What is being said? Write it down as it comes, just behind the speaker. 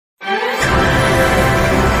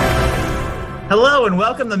Hello and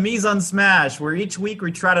welcome to Mise on Smash, where each week we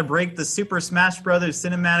try to break the Super Smash Bros.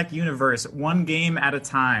 Cinematic universe one game at a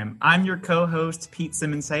time. I'm your co-host, Pete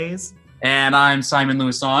Simmons-Hayes. And I'm Simon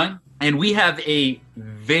Lewis-On. And we have a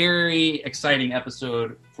very exciting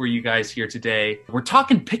episode for you guys here today. We're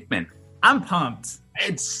talking Pikmin. I'm pumped.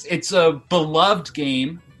 It's a beloved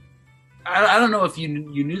game. I don't know if you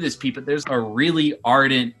knew this, Pete, but there's a really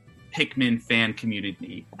ardent Pikmin fan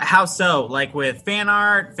community. How so? Like with fan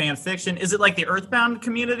art, fan fiction? Is it like the Earthbound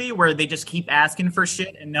community where they just keep asking for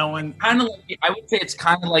shit and no one... I would say it's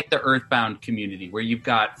kind of like the Earthbound community where you've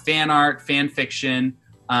got fan art, fan fiction.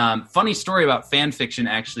 Funny story about fan fiction,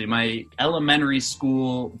 actually. My elementary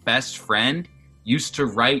school best friend used to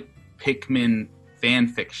write Pikmin fan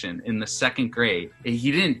fiction in the second grade. He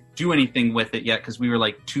didn't do anything with it yet because we were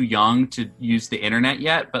like too young to use the internet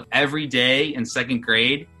yet. But every day in second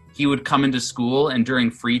grade, he would come into school and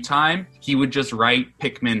during free time, he would just write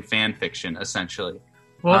Pikmin fan fiction, essentially.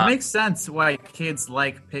 Well, it makes sense why kids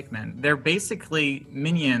like Pikmin. They're basically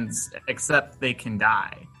minions, except they can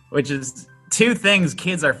die, which is two things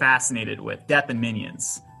kids are fascinated with, death and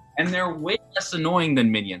minions. And they're way less annoying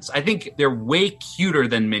than minions. I think they're way cuter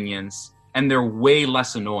than minions, and they're way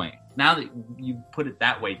less annoying. Now that you put it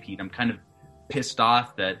that way, Pete, I'm kind of pissed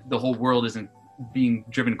off that the whole world isn't being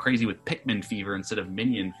driven crazy with Pikmin fever instead of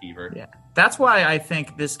minion fever. Yeah, that's why I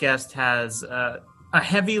think this guest has a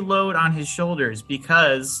heavy load on his shoulders,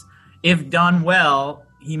 because if done well,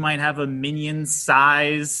 he might have a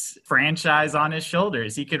minion-size franchise on his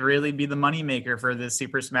shoulders. He could really be the moneymaker for this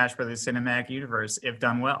Super Smash Bros. Cinematic universe if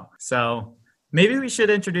done well. So maybe we should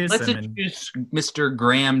introduce him. Let's introduce Mr.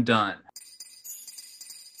 Graham Dunn.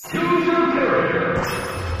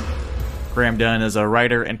 Graham Dunn is a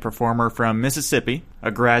writer and performer from Mississippi,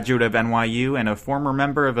 a graduate of NYU, and a former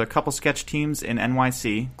member of a couple sketch teams in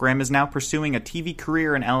NYC. Graham is now pursuing a TV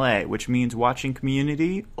career in LA, which means watching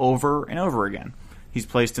Community over and over again. He's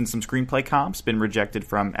placed in some screenplay comps, been rejected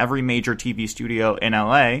from every major TV studio in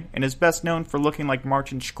LA, and is best known for looking like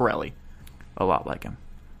Martin Shkreli. A lot like him.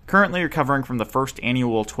 Currently recovering from the first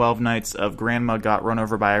annual 12 Nights of Grandma Got Run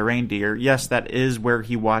Over by a Reindeer. Yes, that is where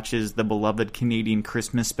he watches the beloved Canadian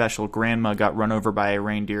Christmas special Grandma Got Run Over by a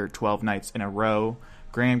Reindeer 12 nights in a row.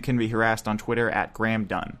 Graham can be harassed on Twitter at Graham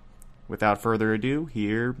Dunn. Without further ado,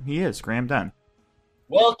 here he is, Graham Dunn.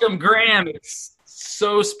 Welcome, Graham. It's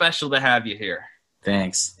so special to have you here.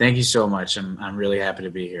 Thanks. Thank you so much. I'm really happy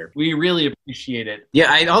to be here. We really appreciate it.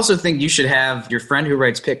 Yeah, I also think you should have your friend who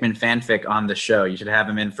writes Pikmin fanfic on the show. You should have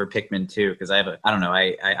him in for Pikmin 2 because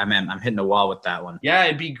I'm hitting a wall with that one. Yeah,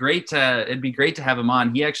 it'd be great to have him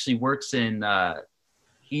on. He actually works in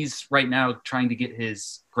he's right now trying to get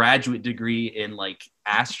his graduate degree in like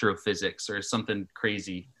astrophysics or something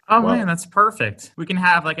crazy. Oh man, that's perfect. We can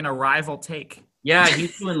have like an arrival take. Yeah,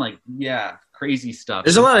 he's doing crazy stuff.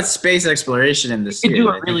 There's a lot of space exploration in this. He could do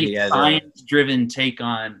a really science-driven take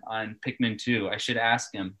on Pikmin 2. I should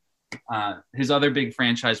ask him. His other big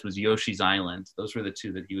franchise was Yoshi's Island. Those were the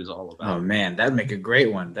two that he was all about. Oh man, that'd make a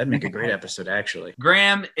great one. That'd make a great episode, actually.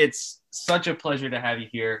 Graham, it's such a pleasure to have you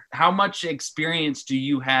here. How much experience do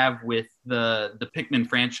you have with the Pikmin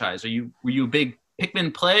franchise? Were you a big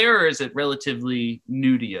Pikmin player, or is it relatively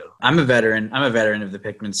new to you? I'm a veteran of the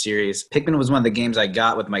Pikmin series. Pikmin was one of the games I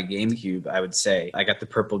got with my GameCube, I would say. I got the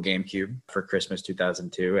purple GameCube for Christmas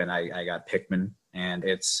 2002, and I got Pikmin. And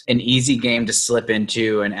it's an easy game to slip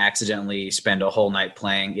into and accidentally spend a whole night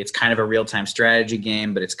playing. It's kind of a real-time strategy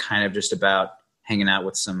game, but it's kind of just about hanging out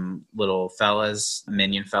with some little fellas,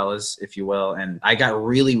 minion fellas, if you will. And I got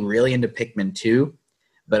really, really into Pikmin 2.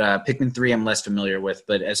 But Pikmin 3 I'm less familiar with.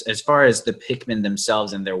 But as far as the Pikmin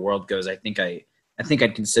themselves and their world goes, I think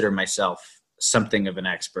I'd consider myself something of an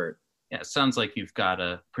expert. Yeah, it sounds like you've got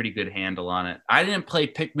a pretty good handle on it. I didn't play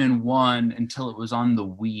Pikmin 1 until it was on the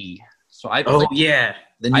Wii. So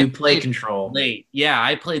the new play control. Late. Yeah,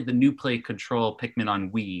 I played the new play control Pikmin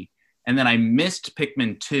on Wii. And then I missed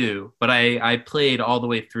Pikmin 2, but I played all the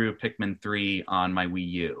way through Pikmin 3 on my Wii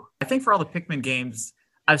U. I think for all the Pikmin games,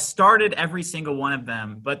 I've started every single one of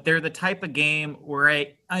them, but they're the type of game where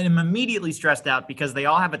I am immediately stressed out because they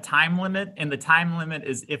all have a time limit, and the time limit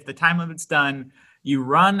is if the time limit's done, you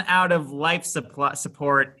run out of life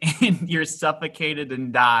support and you're suffocated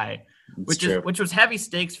and die, which was heavy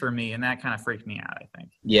stakes for me, and that kind of freaked me out, I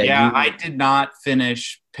think. Yeah, I did not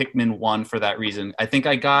finish Pikmin 1 for that reason. I think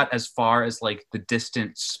I got as far as like the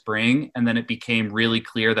distant spring, and then it became really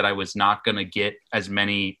clear that I was not going to get as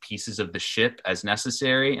many pieces of the ship as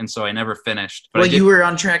necessary, and so I never finished. But well, you were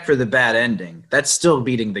on track for the bad ending. That's still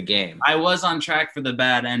beating the game. I was on track for the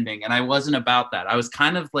bad ending, and I wasn't about that. I was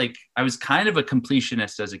kind of a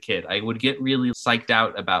completionist as a kid. I would get really psyched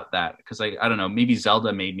out about that because I don't know, maybe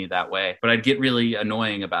Zelda made me that way, but I'd get really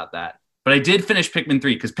annoying about that. But I did finish Pikmin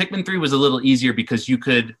 3 because Pikmin 3 was a little easier because you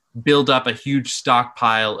could build up a huge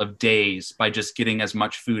stockpile of days by just getting as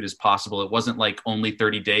much food as possible. It wasn't like only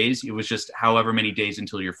 30 days. It was just however many days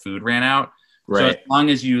until your food ran out. Right. So as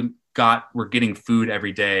long as you were getting food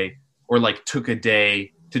every day or like took a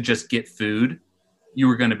day to just get food, you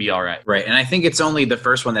were going to be all right. Right. And I think it's only the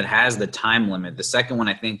first one that has the time limit. The second one,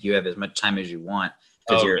 I think you have as much time as you want.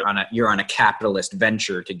 Because you're on a capitalist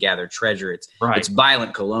venture to gather treasure. It's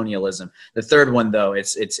violent colonialism. The third one though,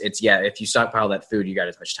 it's if you stockpile that food, you got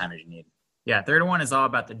as much time as you need. Yeah, third one is all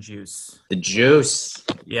about the juice. The juice.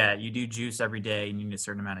 Yeah, you do juice every day and you need a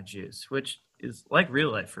certain amount of juice, which is like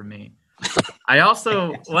real life for me. I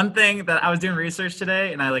also one thing that I was doing research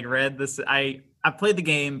today and I like read this I played the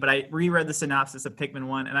game, but I reread the synopsis of Pikmin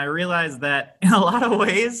 1 and I realized that in a lot of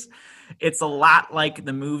ways it's a lot like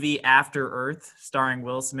the movie After Earth, starring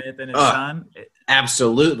Will Smith and his son.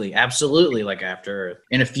 Absolutely like After Earth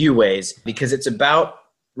in a few ways, because it's about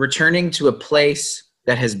returning to a place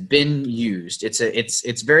that has been used.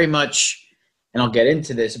 It's very much, and I'll get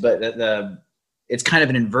into this, but it's kind of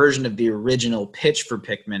an inversion of the original pitch for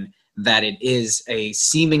Pikmin, that it is a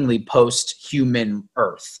seemingly post-human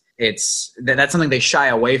Earth. That's something they shy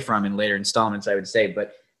away from in later installments, I would say,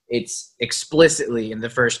 but it's explicitly in the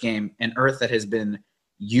first game an Earth that has been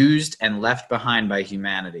used and left behind by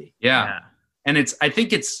humanity. Yeah. And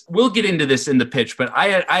we'll get into this in the pitch, but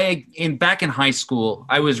back in high school,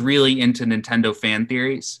 I was really into Nintendo fan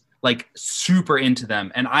theories, like super into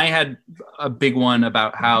them. And I had a big one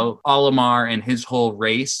about how Olimar and his whole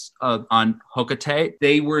race on Hokate,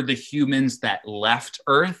 they were the humans that left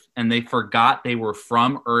Earth and they forgot they were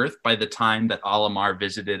from Earth by the time that Olimar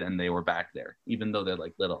visited and they were back there, even though they're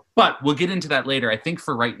like little. But we'll get into that later. I think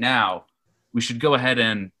for right now, we should go ahead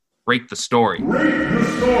and rate the story. Rate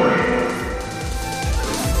the story.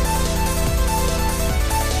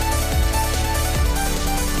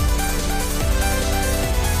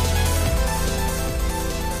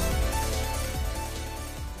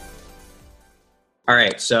 All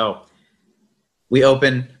right, so we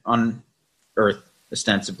open on Earth,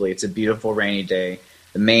 ostensibly. It's a beautiful rainy day.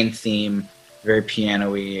 The main theme, very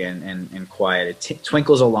piano-y and quiet. It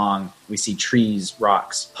twinkles along. We see trees,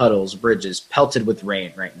 rocks, puddles, bridges pelted with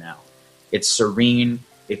rain right now. It's serene.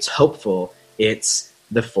 It's hopeful. It's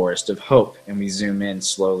the Forest of Hope. And we zoom in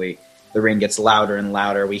slowly. The rain gets louder and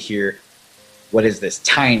louder. We hear, what is this?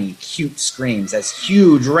 Tiny, cute screams as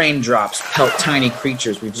huge raindrops pelt tiny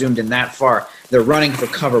creatures. We've zoomed in that far. They're running for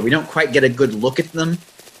cover. We don't quite get a good look at them,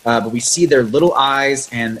 but we see their little eyes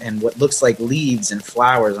and what looks like leaves and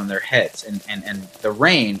flowers on their heads. And the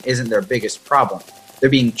rain isn't their biggest problem. They're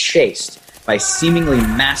being chased by seemingly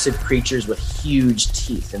massive creatures with huge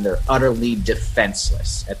teeth, and they're utterly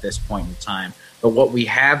defenseless at this point in time. But what we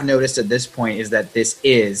have noticed at this point is that this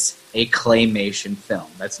is a claymation film.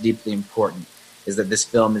 That's deeply important, is that this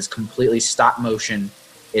film is completely stop motion.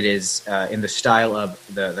 It is in the style of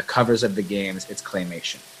the covers of the games. It's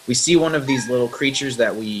claymation. We see one of these little creatures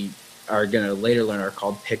that we are going to later learn are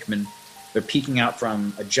called Pikmin. They're peeking out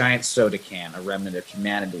from a giant soda can, a remnant of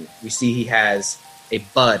humanity. We see he has a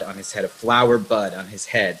bud on his head, a flower bud on his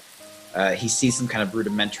head. He sees some kind of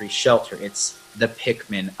rudimentary shelter. It's the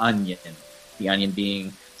Pikmin onion. The onion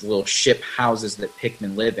being the little ship houses that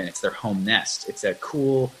Pikmin live in. It's their home nest. It's a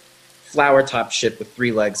cool flower-topped ship with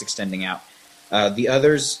 3 legs extending out. The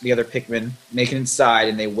other Pikmin, make it inside,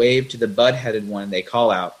 and they wave to the bud-headed one, and they call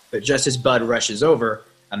out. But just as Bud rushes over,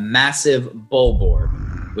 a massive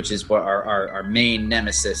Bulborb, which is what our main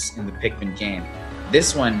nemesis in the Pikmin game.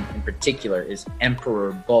 This one, in particular, is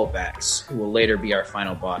Emperor Bulbax, who will later be our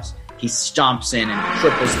final boss. He stomps in and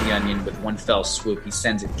cripples the onion with one fell swoop. He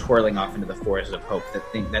sends it twirling off into the Forest of Hope.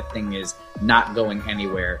 That thing is not going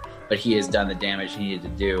anywhere, but he has done the damage he needed to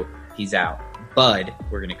do. He's out. Bud,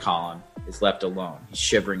 we're going to call him, is left alone. He's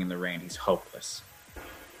shivering in the rain. He's hopeless.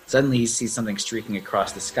 Suddenly he sees something streaking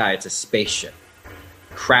across the sky. It's a spaceship,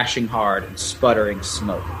 crashing hard and sputtering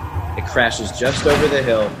smoke. It crashes just over the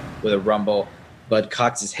hill with a rumble. Bud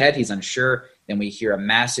cocks his head. He's unsure. Then we hear a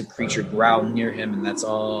massive creature growl near him, and that's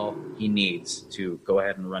all he needs to go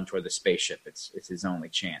ahead and run toward the spaceship. It's his only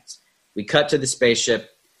chance. We cut to the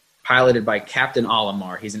spaceship, piloted by Captain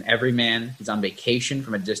Olimar. He's an everyman. He's on vacation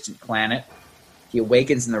from a distant planet. He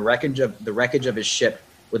awakens in the wreckage of his ship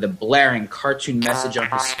with a blaring cartoon message on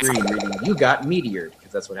his screen reading, "You got meteored,"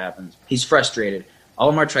 because that's what happens. He's frustrated.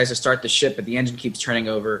 Olimar tries to start the ship, but the engine keeps turning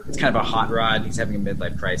over. It's kind of a hot rod. He's having a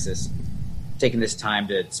midlife crisis. Taking this time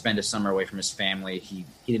to spend a summer away from his family. He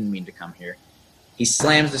didn't mean to come here. He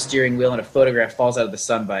slams the steering wheel and a photograph falls out of the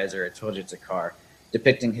sun visor. I told you it's a car.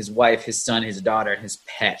 Depicting his wife, his son, his daughter, and his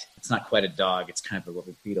pet. It's not quite a dog. It's kind of a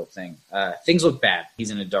little beetle thing. Things look bad.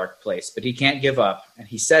 He's in a dark place, but he can't give up, and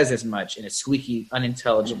he says as much in a squeaky,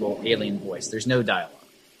 unintelligible alien voice. There's no dialogue.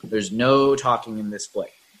 There's no talking in this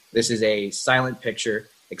flick. This is a silent picture,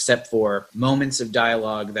 except for moments of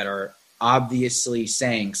dialogue that are obviously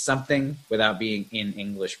saying something without being in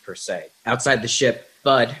English per se. Outside the ship,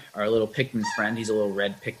 Bud, our little Pikmin friend, he's a little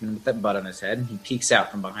red Pikmin with that bud on his head, and he peeks out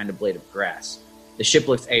from behind a blade of grass. The ship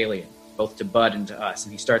looks alien, both to Bud and to us,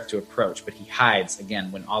 and he starts to approach, but he hides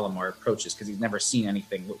again when Olimar approaches because he's never seen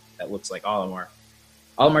anything that looks like Olimar.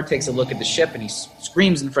 Olimar takes a look at the ship, and he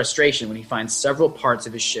screams in frustration when he finds several parts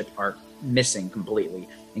of his ship are missing completely,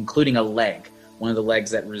 including a leg, one of the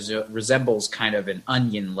legs that resembles kind of an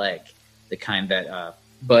onion leg, the kind that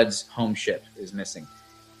Bud's home ship is missing.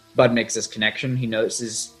 Bud makes this connection. He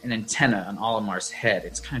notices an antenna on Olimar's head.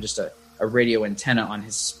 It's kind of just a radio antenna on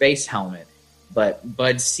his space helmet. But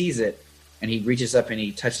Bud sees it, and he reaches up and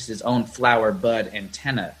he touches his own flower bud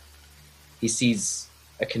antenna. He sees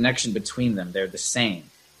a connection between them. They're the same.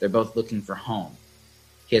 They're both looking for home.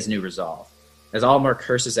 He has new resolve. As Olimar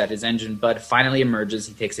curses at his engine, Bud finally emerges.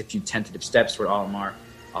 He takes a few tentative steps toward Olimar.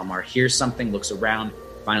 Olimar hears something, looks around,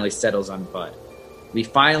 finally settles on Bud. We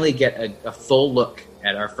finally get a full look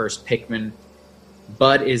at our first Pikmin.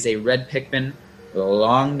 Bud is a red Pikmin with a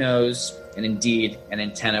long nose and indeed an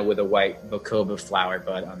antenna with a white Bokoba flower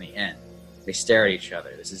bud on the end. They stare at each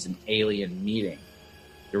other. This is an alien meeting.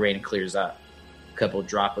 The rain clears up. A couple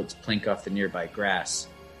droplets plink off the nearby grass.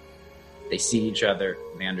 They see each other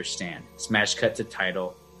and they understand. Smash cut to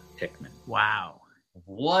title, Pikmin. Wow.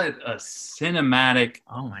 What a cinematic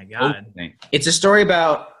Oh my God. opening. It's a story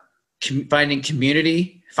about finding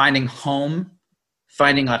community, finding home,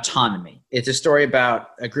 finding autonomy. It's a story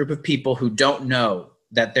about a group of people who don't know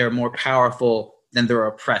that they're more powerful than their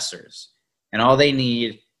oppressors. And all they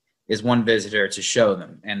need is one visitor to show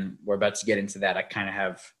them. And we're about to get into that. I kind of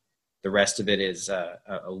have the rest of it is a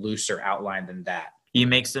looser outline than that. You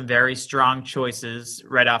make some very strong choices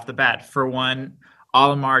right off the bat. For one,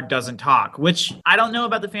 Olimar doesn't talk, which I don't know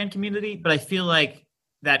about the fan community, but I feel like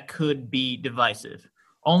that could be divisive.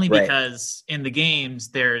 Only Right. because in the games,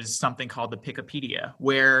 there's something called the Picopedia,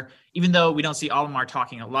 where even though we don't see Olimar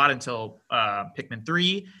talking a lot until Pikmin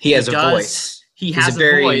 3, He has a voice. He He's has a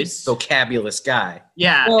very voice. vocabulous guy.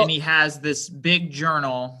 Yeah, Well- and he has this big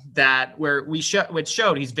journal which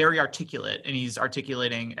showed he's very articulate, and he's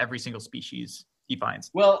articulating every single species he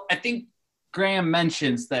finds. Well, I think Graham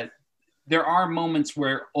mentions that there are moments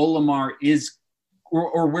where Olimar is,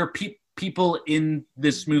 or where people in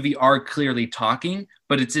this movie are clearly talking,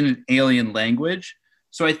 but it's in an alien language.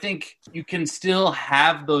 So I think you can still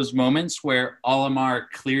have those moments where Olimar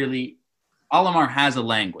has a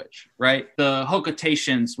language, right? The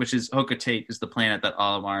Hokatations, Hokotate is the planet that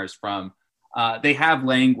Olimar is from. They have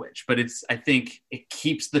language, but I think it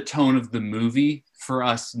keeps the tone of the movie for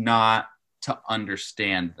us not to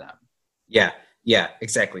understand them. Yeah,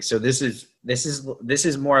 exactly. So this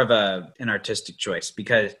is more of an artistic choice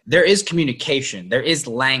because there is communication, there is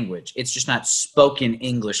language. It's just not spoken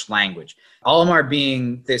English language. Olimar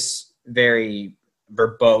being this very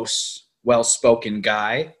verbose, well-spoken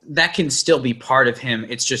guy, that can still be part of him.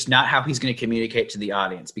 It's just not how he's going to communicate to the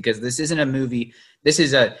audience because this isn't a movie. This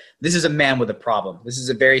is a man with a problem. This is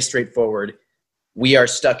a very straightforward, we are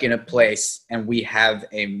stuck in a place and we have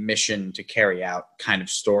a mission to carry out kind of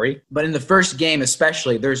story. But in the first game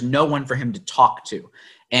especially, there's no one for him to talk to.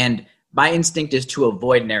 And my instinct is to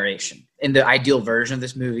avoid narration. In the ideal version of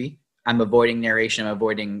this movie, I'm avoiding narration, I'm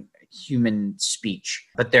avoiding human speech.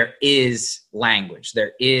 But there is language.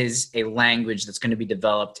 There is a language that's going to be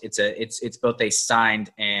developed. It's both a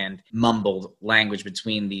signed and mumbled language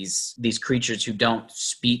between these creatures who don't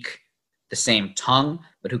speak the same tongue,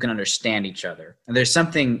 but who can understand each other. And there's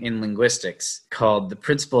something in linguistics called the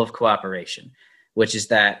principle of cooperation, which is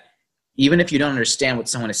that even if you don't understand what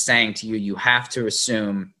someone is saying to you, you have to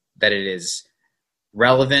assume that it is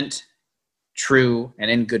relevant, true, and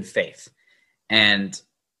in good faith. And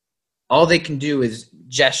all they can do is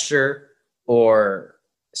gesture or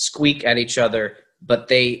squeak at each other, but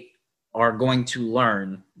they are going to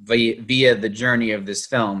learn via the journey of this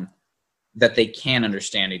film that they can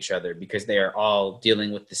understand each other because they are all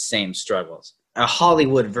dealing with the same struggles. a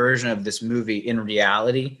Hollywood version of this movie in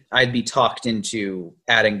reality, I'd be talked into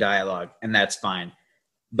adding dialogue, and that's fine.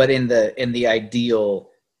 But in the ideal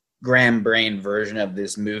Graham Brain version of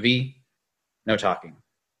this movie, no talking.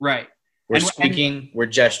 Right. We're speaking, we're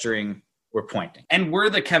gesturing, we're pointing. And we're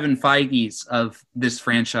the Kevin Feige's of this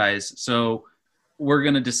franchise, so we're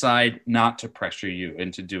going to decide not to pressure you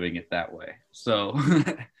into doing it that way. So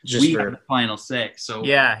Just we for- have the final say. So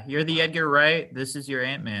Yeah, you're the Edgar Wright. This is your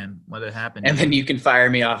Ant-Man. Let it happen. And then you can fire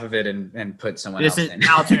me off of it and put someone This else is in.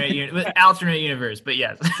 alternate universe, but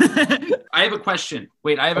yes. I have a question.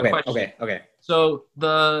 Wait, I have a question. Okay. So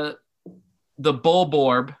the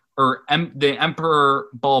Bulborb or the Emperor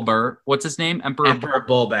Bulber, what's his name? Emperor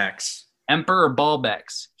Bulbax. Emperor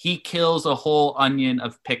Bulbex. He kills a whole onion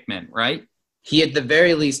of Pikmin, right? He, at the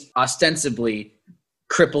very least, ostensibly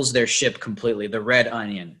cripples their ship completely, the Red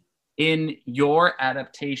Onion. In your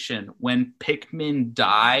adaptation, when Pikmin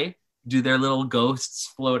die, do their little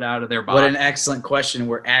ghosts float out of their body? What an excellent question.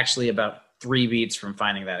 We're actually about 3 beats from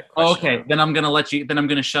finding that question. Okay, then I'm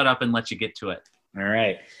gonna shut up and let you get to it. All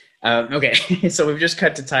right. Okay, so we've just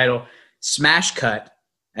cut to title. Smash cut,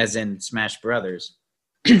 as in Smash Brothers.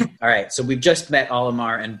 All right, so we've just met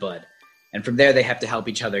Olimar and Bud. And from there, they have to help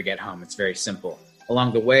each other get home. It's very simple.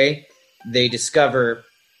 Along the way, they discover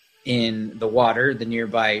in the water, the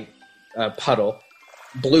nearby puddle,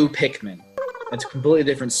 blue Pikmin. It's a completely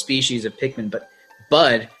different species of Pikmin, but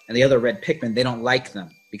Bud and the other red Pikmin, they don't like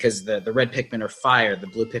them because the red Pikmin are fire, the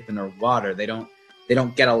blue Pikmin are water. They don't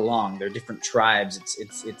get along. They're different tribes.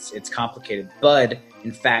 It's complicated. Bud,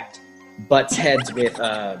 in fact, butts heads with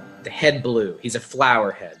the head blue. He's a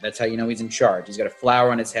flower head. That's how you know he's in charge. He's got a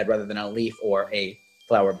flower on his head rather than a leaf or a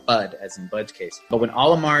flower bud, as in Bud's case. But when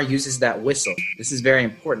Olimar uses that whistle, this is very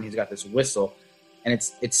important. He's got this whistle, and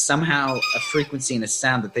it's somehow a frequency and a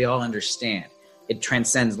sound that they all understand. It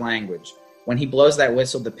transcends language. When he blows that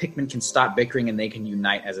whistle, the Pikmin can stop bickering and they can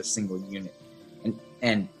unite as a single unit.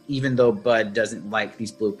 And even though Bud doesn't like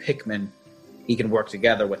these blue Pikmin, he can work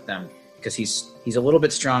together with them because he's a little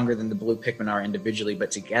bit stronger than the blue Pikmin are individually,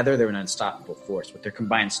 but together they're an unstoppable force. With their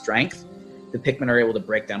combined strength, the Pikmin are able to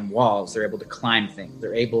break down walls, they're able to climb things,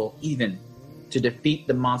 they're able even to defeat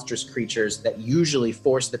the monstrous creatures that usually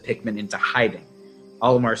force the Pikmin into hiding.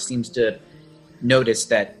 Olimar seems to notice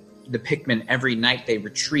that the Pikmin, every night they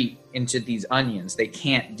retreat into these onions. They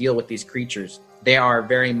can't deal with these creatures. They are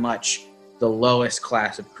very much the lowest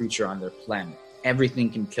class of creature on their planet. Everything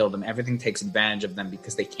can kill them. Everything takes advantage of them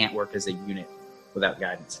because they can't work as a unit without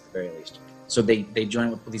guidance, at the very least. So they join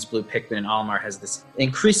with these blue Pikmin, and Olimar has this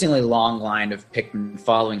increasingly long line of Pikmin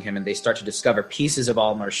following him, and they start to discover pieces of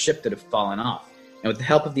Olimar's ship that have fallen off. And with the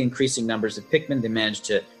help of the increasing numbers of Pikmin, they manage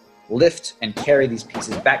to lift and carry these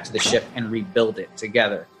pieces back to the ship and rebuild it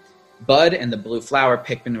together. Bud and the blue flower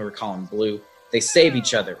Pikmin, who are calling Blue, they save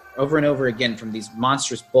each other over and over again from these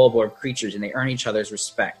monstrous Bulborb creatures, and they earn each other's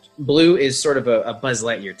respect. Blue is sort of a Buzz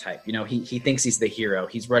Lightyear type. You know, he thinks he's the hero.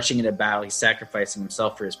 He's rushing into battle. He's sacrificing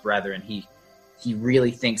himself for his brethren. He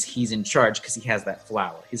really thinks he's in charge because he has that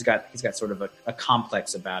flower. He's got sort of a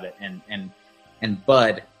complex about it. And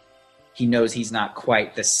Bud, he knows he's not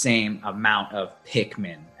quite the same amount of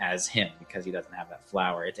Pikmin as him because he doesn't have that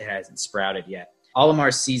flower. It hasn't sprouted yet.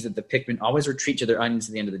 Olimar sees that the Pikmin always retreat to their onions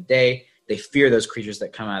at the end of the day. They fear those creatures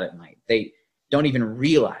that come out at night. They don't even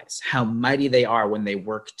realize how mighty they are when they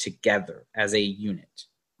work together as a unit.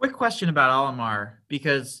 Quick question about Olimar,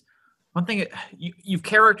 because one thing, you've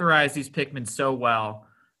characterized these Pikmin so well,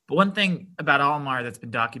 but one thing about Olimar that's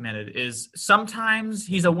been documented is sometimes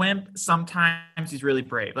he's a wimp, sometimes he's really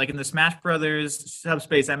brave. Like in the Smash Brothers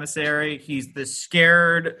Subspace Emissary, he's the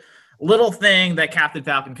scared little thing that Captain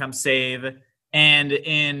Falcon comes save. And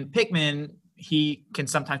in Pikmin, he can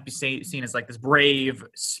sometimes be seen as like this brave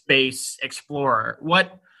space explorer.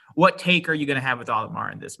 What take are you going to have with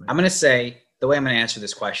Olimar in this movie? I'm going to say, the way I'm going to answer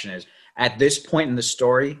this question is, at this point in the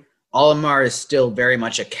story, Olimar is still very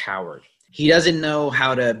much a coward. He doesn't know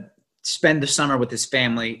how to spend the summer with his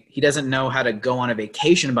family. He doesn't know how to go on a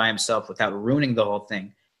vacation by himself without ruining the whole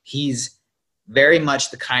thing. He's very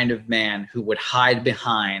much the kind of man who would hide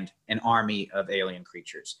behind an army of alien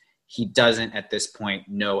creatures. He doesn't, at this point,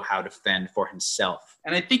 know how to fend for himself.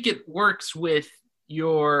 And I think it works with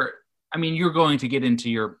you're going to get into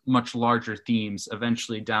your much larger themes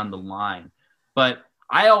eventually down the line. But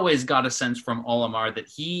I always got a sense from Olimar that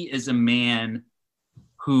he is a man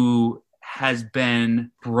who has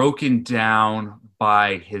been broken down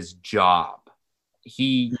by his job.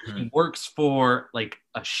 He works for like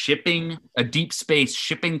a deep space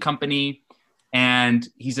shipping company, and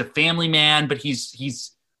he's a family man, but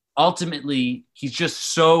he's ultimately, he's just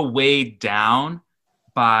so weighed down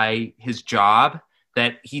by his job,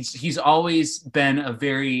 that he's always been a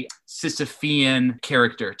very Sisyphean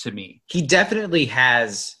character to me. He definitely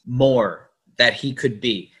has more that he could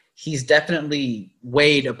be. He's definitely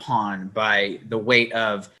weighed upon by the weight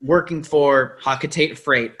of working for Hakatate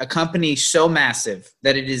Freight, a company so massive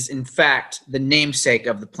that it is, in fact, the namesake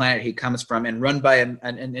of the planet he comes from, and run by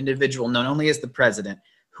an individual known only as the president,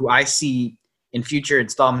 who I see in future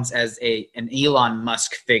installments as an Elon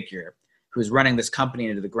Musk figure who's running this company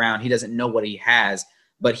into the ground. He doesn't know what he has,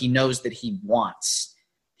 but he knows that he wants.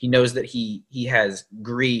 He knows that he has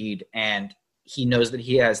greed, and he knows that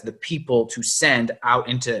he has the people to send out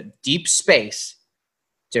into deep space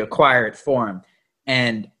to acquire it for him.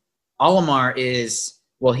 And Olimar is,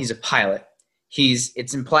 well, he's a pilot.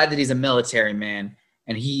 It's implied that he's a military man,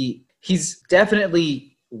 and he's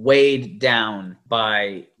definitely weighed down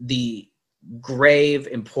by the grave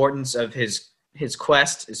importance of his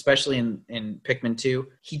quest, especially in Pikmin 2.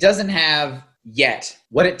 He doesn't have yet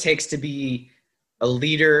what it takes to be a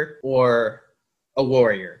leader or a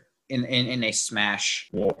warrior in a Smash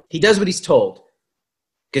war. He does what he's told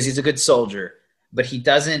because he's a good soldier, but he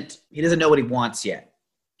doesn't know what he wants yet.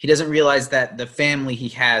 He doesn't realize that the family he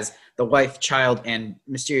has, the wife, child, and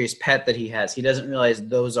mysterious pet that he has, he doesn't realize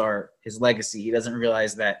those are his legacy. He doesn't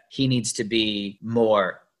realize that he needs to be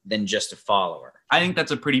more than just a follower. I think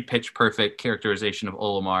that's a pretty pitch perfect characterization of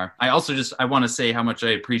Olimar. I also I want to say how much I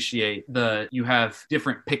appreciate you have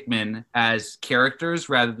different Pikmin as characters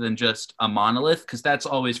rather than just a monolith, because that's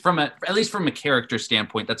always at least from a character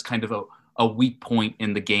standpoint, that's kind of a weak point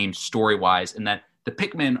in the game story wise, in that the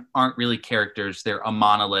Pikmin aren't really characters. They're a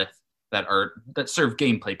monolith that serve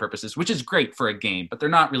gameplay purposes, which is great for a game, but they're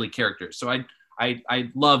not really characters. So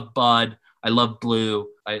I love Bud. I love Blue.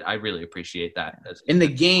 I really appreciate that. In the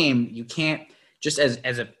game, you can't, just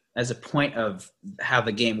as a point of how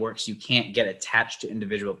the game works, you can't get attached to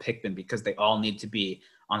individual Pikmin because they all need to be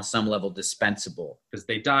on some level dispensable. Because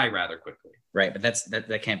they die rather quickly. Right, but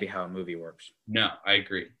that can't be how a movie works. No, I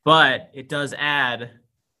agree. But it does add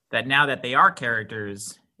that now that they are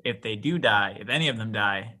characters, if they do die, if any of them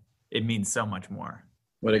die, it means so much more.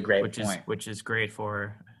 What a great point. Which is great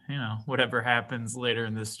for, whatever happens later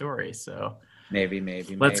in this story. So maybe.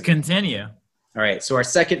 Let's continue. All right, so our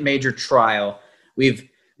second major trial, we've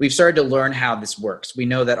started to learn how this works. We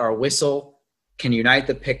know that our whistle can unite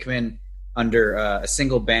the Pikmin under a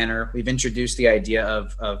single banner. We've introduced the idea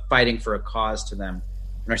of fighting for a cause to them.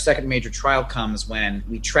 And our second major trial comes when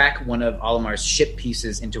we track one of Olimar's ship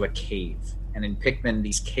pieces into a cave. And in Pikmin,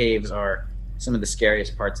 these caves are some of the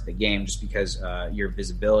scariest parts of the game, just because your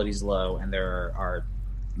visibility is low and there are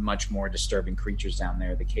much more disturbing creatures down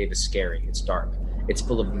there. The cave is scary. It's dark. It's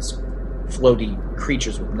full of these floaty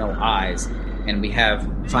creatures with no eyes. And we have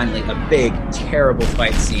finally a big, terrible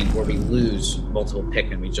fight scene where we lose multiple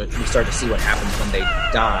Pikmin. We start to see what happens when they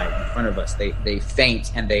die in front of us. They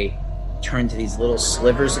faint and they turn to these little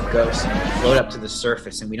slivers of ghosts and float up to the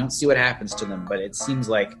surface. And we don't see what happens to them, but it seems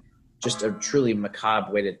like just a truly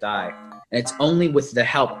macabre way to die. And it's only with the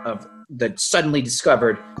help of the suddenly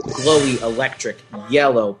discovered glowy, electric,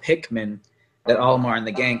 yellow Pikmin that Olimar and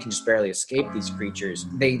the gang can just barely escape these creatures.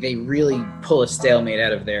 They really pull a stalemate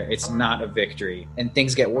out of there. It's not a victory. And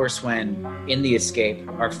things get worse when, in the escape,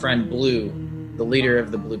 our friend Blue, the leader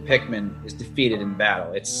of the Blue Pikmin, is defeated in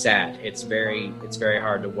battle. It's sad. It's very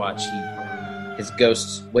hard to watch. His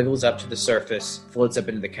ghost wiggles up to the surface, floats up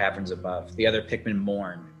into the caverns above. The other Pikmin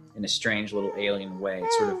mourn in a strange little alien way.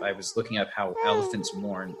 It's I was looking up how elephants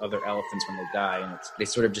mourn other elephants when they die, and they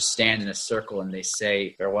sort of just stand in a circle and they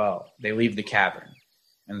say farewell. They leave the cavern,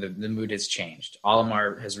 and the mood has changed.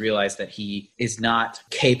 Olimar has realized that he is not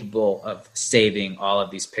capable of saving all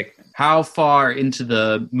of these Pikmin. How far into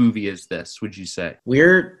the movie is this, would you say?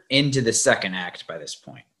 We're into the second act by this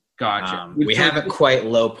point. Gotcha. We haven't quite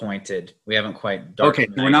low pointed. We haven't quite dark. Okay,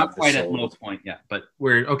 we're not quite at low point yet, but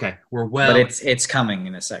we're well. But it's coming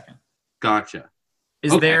in a second. Gotcha.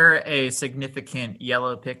 Is there a significant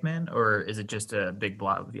yellow Pikmin, or is it just a big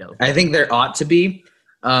blob of yellow Pikmin? I think there ought to be,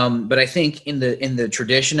 but I think in the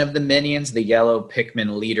tradition of the Minions, the yellow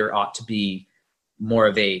Pikmin leader ought to be more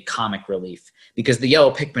of a comic relief, because the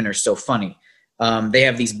yellow Pikmin are so funny. They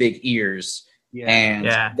have these big ears, and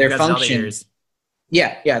their function.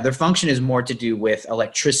 Yeah, their function is more to do with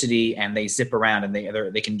electricity, and they zip around and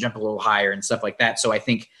they can jump a little higher and stuff like that. So I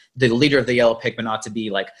think the leader of the yellow Pikmin ought to be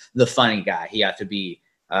like the funny guy. He ought to be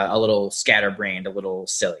a little scatterbrained, a little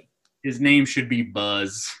silly. His name should be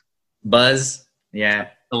Buzz. Buzz? Yeah.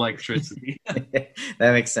 Electricity.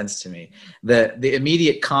 That makes sense to me. The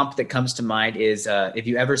immediate comp that comes to mind is if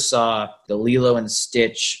you ever saw the Lilo and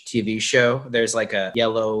Stitch TV show, there's like a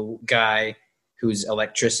yellow guy who's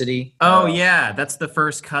electricity. Oh, yeah. That's the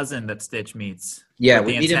first cousin that Stitch meets. Yeah, With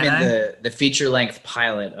we the meet him in antennae? the feature-length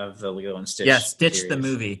pilot of the Lilo and Stitch. Yeah, Stitch the series.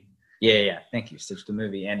 movie. Yeah. Thank you, Stitch the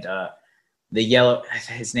movie. And the yellow,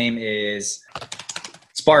 his name is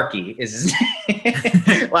Sparky. Is his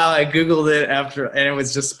name? Wow, I googled it after, and it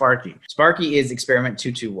was just Sparky. Sparky is Experiment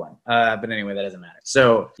 221. But anyway, that doesn't matter.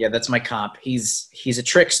 So yeah, that's my comp. He's a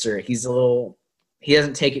trickster. He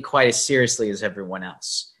doesn't take it quite as seriously as everyone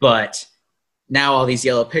else. But now all these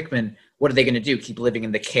yellow Pikmin, what are they going to do? Keep living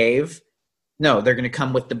in the cave? No, they're going to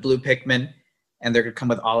come with the blue Pikmin. And they're going to come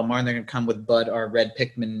with Olimar, and they're going to come with Bud, our red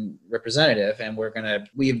Pikmin representative. And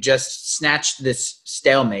we've just snatched this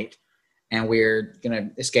stalemate, and we're going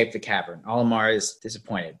to escape the cavern. Olimar is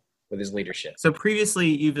disappointed with his leadership. So previously,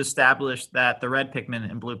 you've established that the red Pikmin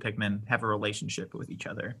and blue Pikmin have a relationship with each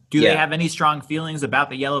other. Do they have any strong feelings about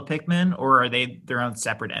the yellow Pikmin, or are they their own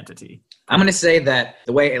separate entity? I'm going to say that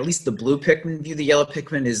the way at least the blue Pikmin view the yellow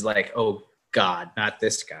Pikmin is like, oh, God, not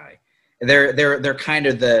this guy. They're kind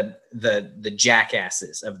of the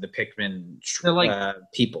jackasses of the Pikmin They're like,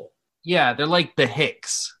 people. Yeah, they're like the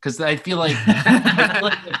Hicks, because I feel like they're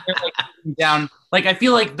like down. Like I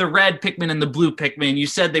feel like the red Pikmin and the blue Pikmin. You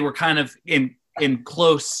said they were kind of in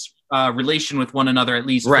close relation with one another, at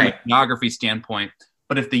least from a geography standpoint.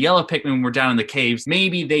 But if the yellow Pikmin were down in the caves,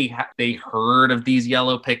 maybe they heard of these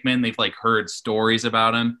yellow Pikmin. They've like heard stories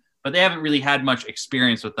about them. But they haven't really had much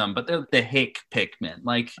experience with them. But they're the hick Pikmin.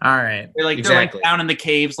 Like, all right, they're like down in the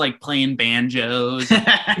caves, like playing banjos,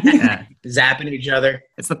 zapping each other.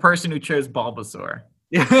 It's the person who chose Bulbasaur.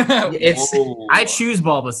 I choose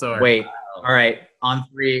Bulbasaur. Wait, all right, on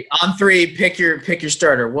three, pick your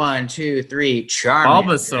starter. 1, 2, 3, Charmander.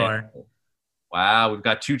 Bulbasaur. Wow, we've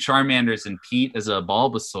got 2 Charmanders and Pete as a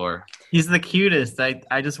Bulbasaur. He's the cutest.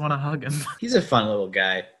 I just want to hug him. He's a fun little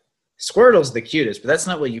guy. Squirtle's the cutest, but that's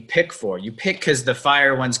not what you pick for. You pick because the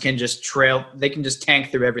fire ones can just they can just tank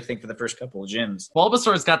through everything for the first couple of gyms.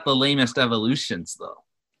 Bulbasaur's got the lamest evolutions, though.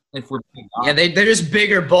 If we're being honest. Yeah, they're just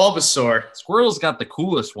bigger Bulbasaur. Squirtle's got the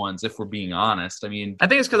coolest ones, if we're being honest. I mean, I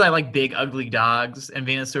think it's because I like big, ugly dogs, and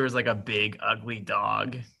Venusaur is like a big, ugly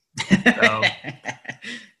dog. So,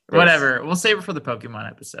 whatever. We'll save it for the Pokemon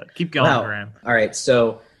episode. Keep going, Graham. All right,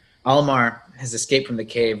 so Olimar has escaped from the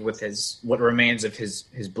cave with what remains of his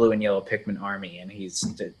blue and yellow Pikmin army, and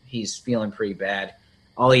he's feeling pretty bad.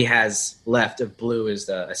 All he has left of blue is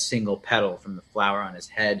a single petal from the flower on his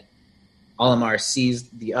head. Olimar sees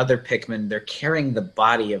the other Pikmin. They're carrying the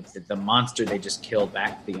body of the monster they just killed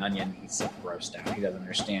back to the onion. He's so grossed out. He doesn't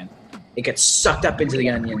understand. It gets sucked up into the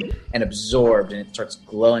onion and absorbed, and it starts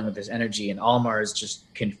glowing with his energy, and Olimar is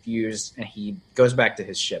just confused, and he goes back to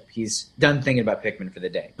his ship. He's done thinking about Pikmin for the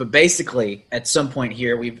day. But basically, at some point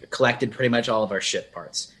here, we've collected pretty much all of our ship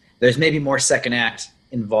parts. There's maybe more second act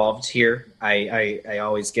involved here. I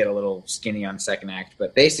always get a little skinny on second act,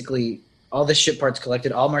 but basically, all the ship parts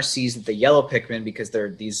collected, Olimar sees that the yellow Pikmin, because they're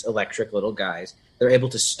these electric little guys, they're able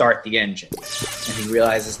to start the engine, and he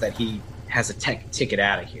realizes that he has a ticket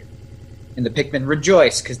out of here. And the Pikmin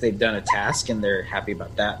rejoice because they've done a task and they're happy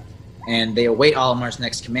about that. And they await Olimar's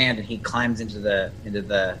next command, and he climbs into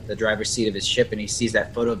the driver's seat of his ship, and he sees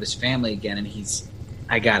that photo of his family again, and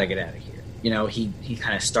I gotta get out of here. You know, he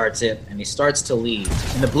kind of starts it, and he starts to leave.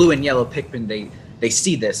 And the blue and yellow Pikmin, they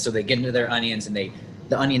see this, so they get into their onions, and the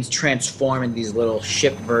onions transform into these little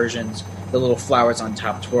ship versions. The little flowers on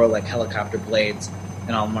top twirl like helicopter blades.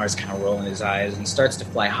 And Olimar's kind of rolling his eyes, and he starts to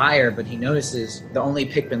fly higher, but he notices the only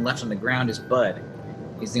Pikmin left on the ground is Bud.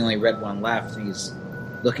 He's the only red one left, and he's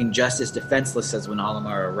looking just as defenseless as when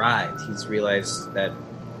Olimar arrived. He's realized that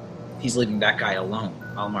he's leaving that guy alone.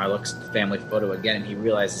 Olimar looks at the family photo again, and he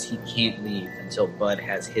realizes he can't leave until Bud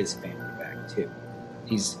has his family back, too.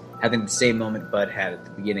 He's having the same moment Bud had at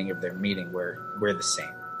the beginning of their meeting, where we're the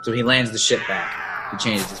same. So he lands the ship back. He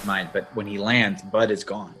changes his mind, but when he lands, Bud is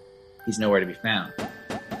gone. He's nowhere to be found.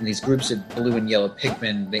 And these groups of blue and yellow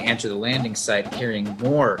Pikmin, they enter the landing site carrying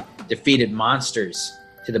more defeated monsters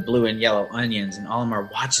to the blue and yellow onions. And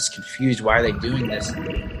Olimar watches confused. Why are they doing this?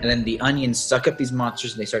 And then the onions suck up these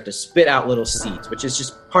monsters, and they start to spit out little seeds, which is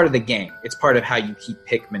just part of the game. It's part of how you keep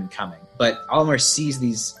Pikmin coming. But Olimar sees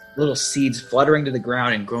these little seeds fluttering to the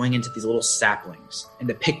ground and growing into these little saplings. And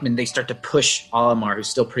the Pikmin, they start to push Olimar, who's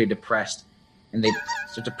still pretty depressed. And they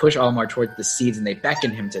start to push Olimar towards the seeds, and they beckon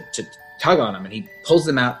him to tug on him, and he pulls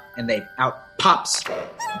them out, and out pops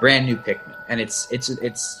brand new Pikmin. And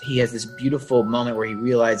he has this beautiful moment where he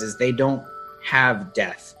realizes they don't have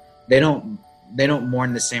death. They don't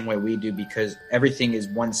mourn the same way we do, because everything is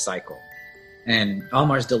one cycle. And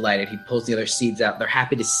Olimar's delighted. He pulls the other seeds out. They're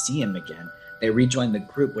happy to see him again. They rejoin the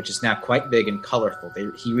group, which is now quite big and colorful.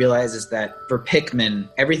 He realizes that for Pikmin,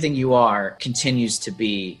 everything you are continues to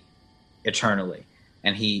be eternally.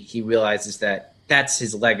 And he realizes that that's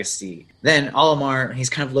his legacy. Then Olimar, he's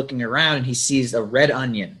kind of looking around and he sees a red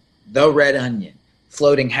onion, the red onion,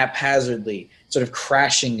 floating haphazardly, sort of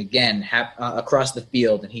crashing again across the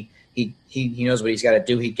field. And he knows what he's got to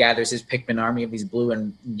do. He gathers his Pikmin army of these blue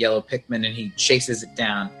and yellow Pikmin and he chases it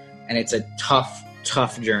down. And it's a tough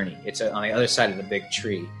journey. It's on the other side of the big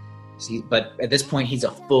tree. But at this point, he's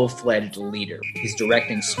a full-fledged leader. He's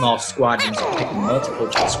directing small squadrons and picking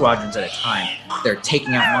multiple squadrons at a time. They're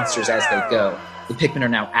taking out monsters as they go. The Pikmin are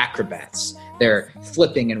now acrobats. They're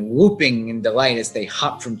flipping and whooping in delight as they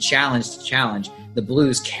hop from challenge to challenge. The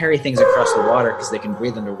blues carry things across the water because they can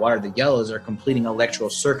breathe underwater. The yellows are completing electrical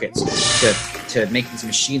circuits to make these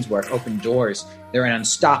machines work, open doors. They're an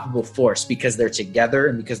unstoppable force because they're together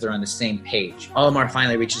and because they're on the same page. Olimar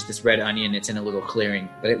finally reaches this red onion. It's in a little clearing,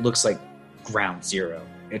 but it looks like ground zero.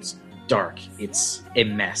 It's dark. It's a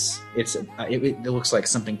mess. It looks like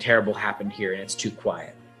something terrible happened here, and it's too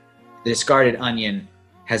quiet. The discarded onion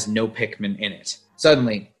has no Pikmin in it.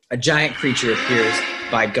 Suddenly, a giant creature appears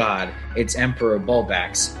by God. It's Emperor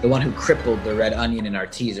Bulbax, the one who crippled the red onion in our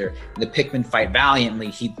teaser. The Pikmin fight valiantly.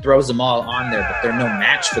 He throws them all on there, but they're no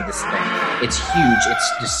match for this thing. It's huge.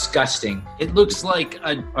 It's disgusting. It looks like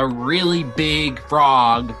a really big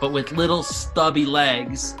frog, but with little stubby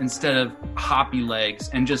legs instead of hoppy legs,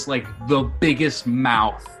 and just like the biggest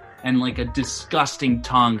mouth and like a disgusting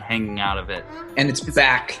tongue hanging out of it. And its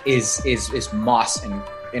back is moss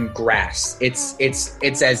and grass. It's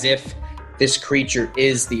as if this creature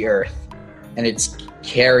is the earth, and it's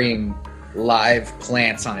carrying live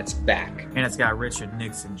plants on its back. And it's got Richard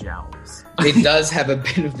Nixon jowls. It does have a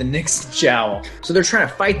bit of the Nixon jowl. So they're trying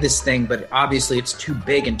to fight this thing, but obviously it's too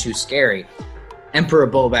big and too scary. Emperor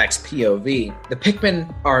Bulbax POV. The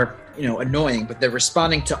Pikmin are, annoying, but they're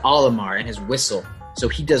responding to Olimar and his whistle. So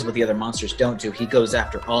he does what the other monsters don't do. He goes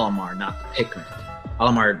after Olimar, not the Pikmin.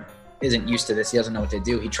 Olimar isn't used to this. He doesn't know what to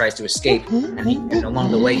do. He tries to escape, and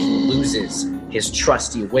along the way he loses his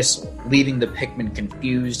trusty whistle, leaving the Pikmin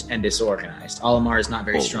confused and disorganized. Olimar is not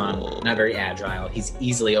very strong, not very agile. He's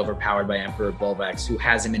easily overpowered by Emperor Bulbax, who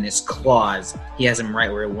has him in his claws. He has him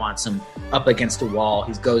right where he wants him, up against a wall.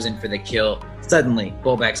 He goes in for the kill. Suddenly,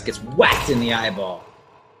 Bulbax gets whacked in the eyeball.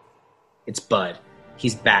 It's Bud.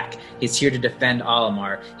 He's back. He's here to defend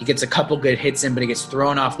Olimar. He gets a couple good hits in, but he gets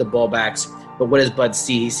thrown off the Bulbax. But what does Bud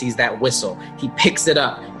see? He sees that whistle. He picks it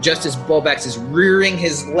up just as Bulbax is rearing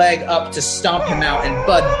his leg up to stomp him out, and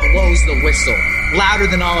Bud blows the whistle louder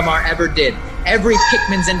than Olimar ever did. Every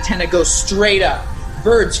Pikmin's antenna goes straight up.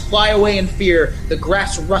 Birds fly away in fear. The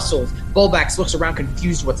grass rustles. Bulbax looks around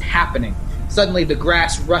confused what's happening. Suddenly the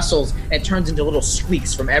grass rustles and turns into little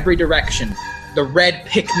squeaks from every direction. The red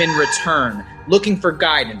Pikmin return, looking for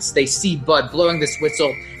guidance. They see Bud blowing this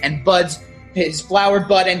whistle, and his flower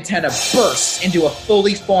bud antenna bursts into a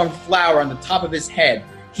fully formed flower on the top of his head.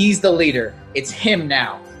 He's the leader. It's him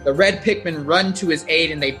now. The red Pikmin run to his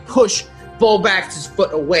aid, and they push Bulbax's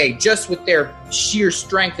foot away just with their sheer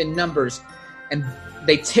strength and numbers, and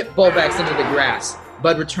they tip Bulbax into the grass.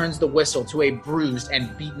 Bud returns the whistle to a bruised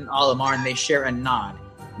and beaten Olimar, and they share a nod.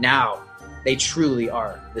 Now, they truly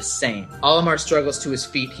are the same. Olimar struggles to his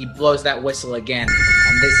feet. He blows that whistle again,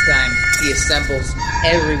 and this time he assembles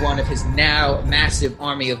every one of his now massive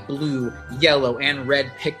army of blue, yellow, and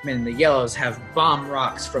red Pikmin. The yellows have bomb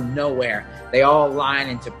rocks from nowhere. They all line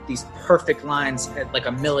into these perfect lines like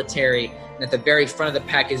a military, and at the very front of the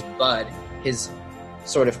pack is Bud, his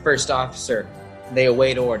sort of first officer. They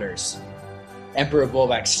await orders. Emperor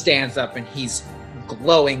Bulbax stands up, and he's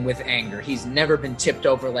glowing with anger. He's never been tipped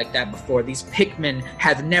over like that before. These Pikmin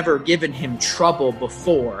have never given him trouble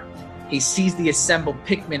before. He sees the assembled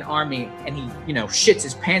Pikmin army, and he, shits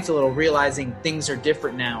his pants a little, realizing things are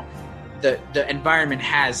different now. The environment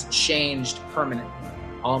has changed permanently.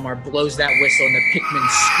 Olimar blows that whistle, and the Pikmin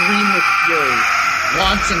scream with fury,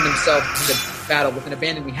 launching themselves into battle with an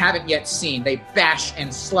abandon we haven't yet seen. They bash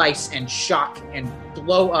and slice and shock and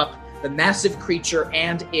blow up the massive creature,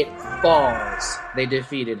 and it falls. They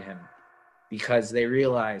defeated him because they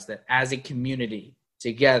realized that as a community,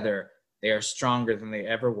 together, they are stronger than they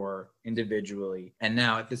ever were individually. And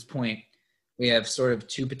now, at this point, we have sort of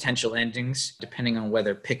two potential endings, depending on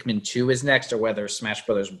whether Pikmin 2 is next or whether Smash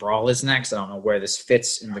Bros. Brawl is next. I don't know where this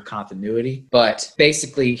fits in the continuity. But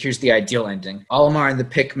basically, here's the ideal ending. Olimar and the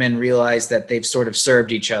Pikmin realize that they've sort of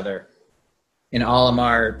served each other. And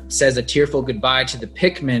Olimar says a tearful goodbye to the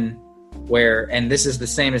Pikmin, and this is the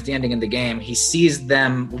same as the ending in the game, he sees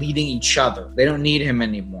them leading each other. They don't need him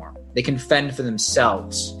anymore. They can fend for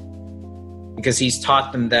themselves. because he's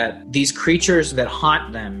taught them that these creatures that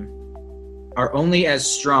haunt them are only as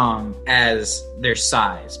strong as their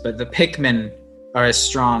size, but the Pikmin are as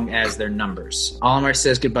strong as their numbers. Olimar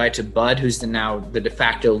says goodbye to Bud, who's now the de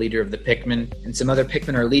facto leader of the Pikmin, and some other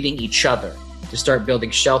Pikmin are leading each other to start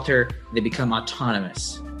building shelter. They become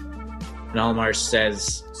autonomous. And Olimar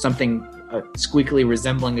says something squeakily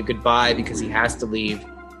resembling a goodbye because he has to leave.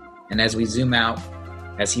 And as we zoom out,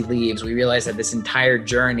 as he leaves, we realize that this entire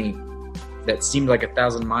journey that seemed like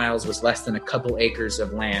 1,000 miles was less than a couple acres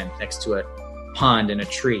of land next to a pond and a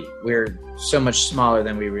tree. We're so much smaller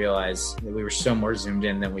than we realized. We were so more zoomed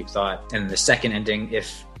in than we thought. And the second ending,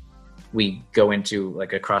 if we go into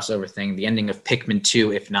like a crossover thing, the ending of Pikmin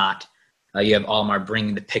 2, if not, you have Olimar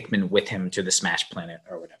bringing the Pikmin with him to the Smash Planet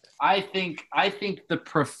or whatever. I think the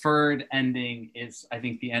preferred ending is, I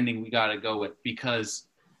think, the ending we got to go with, because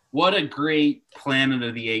what a great Planet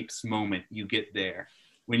of the Apes moment you get there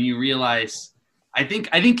when you realize. I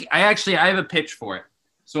have a pitch for it.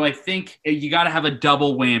 So I think you got to have a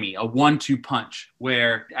double whammy, a 1-2 punch,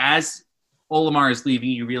 where as Olimar is leaving,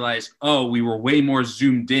 you realize, oh, we were way more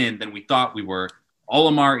zoomed in than we thought we were.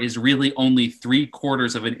 Olimar is really only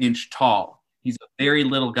 3/4 of an inch tall. He's a very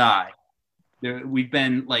little guy. We've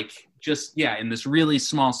been in this really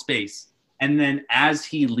small space. And then as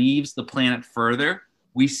he leaves the planet further,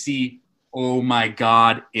 we see, oh my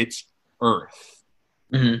God, it's Earth.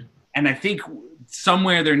 Mm-hmm. And I think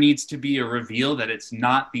somewhere there needs to be a reveal that it's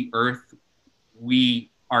not the Earth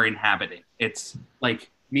we are inhabiting. It's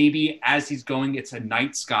like maybe as he's going, it's a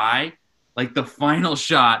night sky. Like the final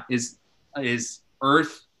shot is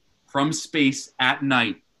Earth from space at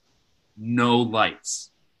night, no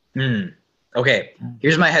lights. Okay,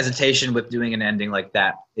 here's my hesitation with doing an ending like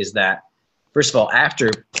that, is that, first of all,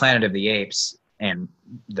 after Planet of the Apes and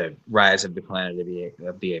the rise of the Planet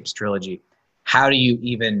of the Apes trilogy, how do you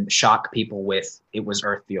even shock people with it was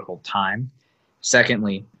Earth the whole time?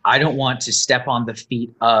 Secondly, I don't want to step on the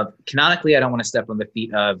feet of, canonically, I don't want to step on the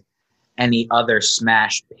feet of any other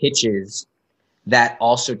Smash pitches that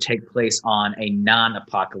also take place on a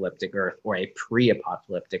non-apocalyptic Earth or a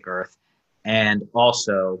pre-apocalyptic Earth. And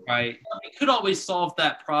also, right, we could always solve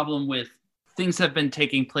that problem with things have been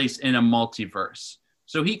taking place in a multiverse.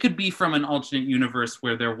 So he could be from an alternate universe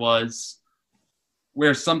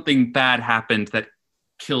where something bad happened that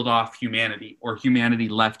killed off humanity, or humanity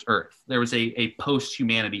left Earth. There was a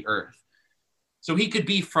post-humanity Earth. So he could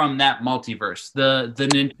be from that multiverse. The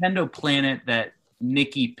Nintendo planet that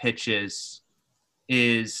Nikki pitches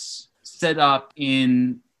is set up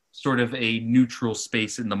in sort of a neutral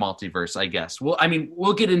space in the multiverse, I guess. Well, I mean,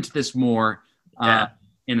 we'll get into this more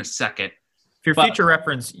in a second. For future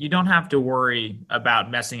reference, you don't have to worry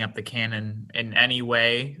about messing up the canon in any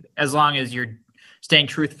way, as long as you're staying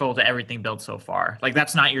truthful to everything built so far. Like,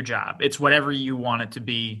 that's not your job. It's whatever you want it to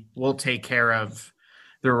be. We'll take care of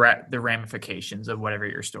the ramifications of whatever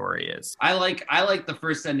your story is. I like the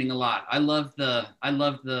first ending a lot. I love the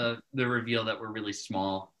reveal that we're really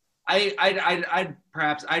small.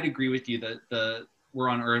 I'd agree with you that the we're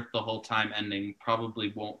on Earth the whole time ending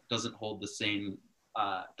probably doesn't hold the same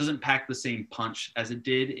doesn't pack the same punch as it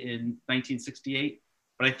did in 1968.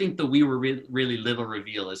 But I think the we were really little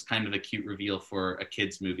reveal is kind of a cute reveal for a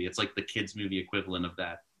kids movie. It's like the kids movie equivalent of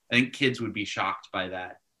that. I think kids would be shocked by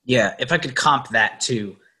that. Yeah, if I could comp that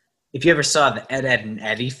to, if you ever saw the Ed, Edd and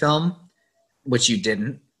Eddy film, which you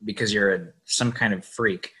didn't because you're some kind of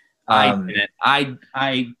freak. I didn't.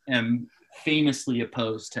 I am famously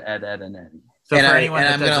opposed to Ed, Edd and Eddy. So and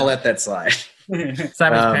I'm going to let that slide.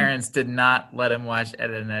 Simon's parents did not let him watch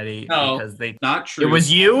Ed, Edd and Eddy because they. Not true. It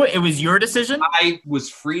was you. It was your decision. I was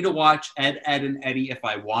free to watch Ed, Edd and Eddy if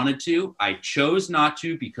I wanted to. I chose not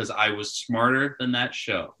to because I was smarter than that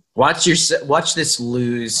show. Watch this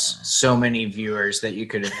lose so many viewers that you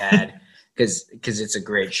could have had because it's a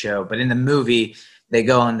great show. But in the movie, they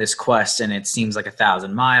go on this quest and it seems like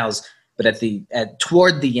 1,000 miles. But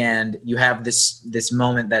toward the end, you have this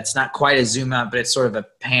moment that's not quite a zoom out, but it's sort of a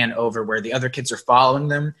pan over where the other kids are following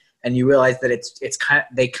them, and you realize that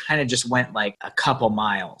they kind of just went like a couple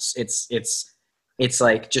miles. It's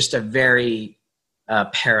like just a very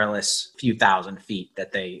perilous few thousand feet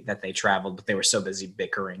that they traveled, but they were so busy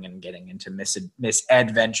bickering and getting into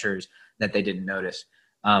misadventures that they didn't notice.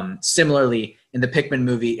 Similarly, in the Pikmin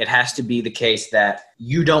movie, it has to be the case that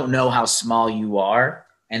you don't know how small you are.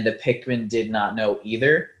 And the Pikmin did not know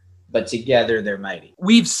either, but together they're mighty.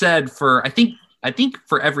 We've said I think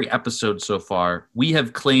for every episode so far, we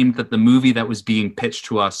have claimed that the movie that was being pitched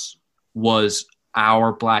to us was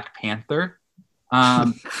our Black Panther.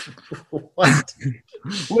 What?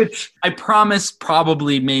 Which I promise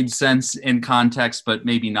probably made sense in context, but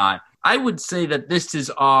maybe not. I would say that this is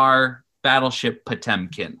our Battleship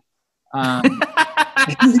Potemkin.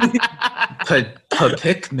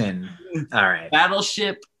 Pikmin. All right.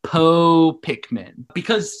 Battleship Poe Pikmin.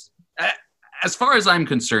 Because as far as I'm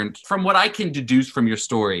concerned, from what I can deduce from your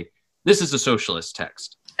story, this is a socialist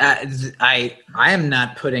text. I am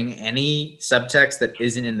not putting any subtext that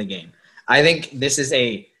isn't in the game. I think this is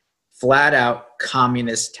a flat out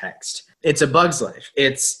communist text. It's a Bug's Life.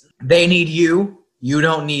 It's they need you, you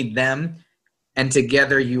don't need them, and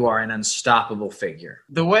together you are an unstoppable figure.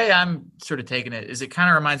 The way I'm sort of taking it is it kind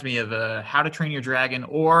of reminds me of How to Train Your Dragon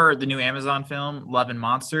or the new Amazon film, Love and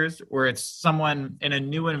Monsters, where it's someone in a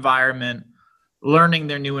new environment, learning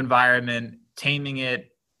their new environment, taming it,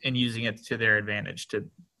 and using it to their advantage to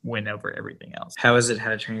win over everything else. How is it How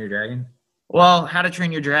to Train Your Dragon? Well, How to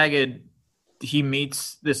Train Your Dragon, he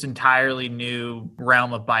meets this entirely new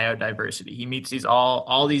realm of biodiversity. He meets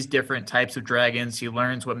all these different types of dragons. He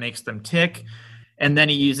learns what makes them tick, and then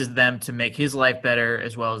he uses them to make his life better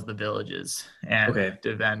as well as the villages and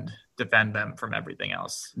defend them from everything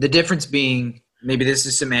else. The difference being, maybe this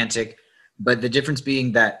is semantic, but the difference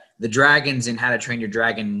being that the dragons in How to Train Your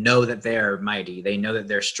Dragon know that they are mighty. They know that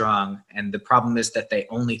they're strong. And the problem is that they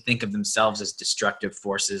only think of themselves as destructive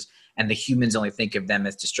forces, and the humans only think of them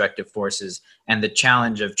as destructive forces. And the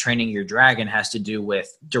challenge of training your dragon has to do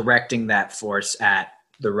with directing that force at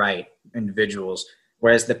the right individuals.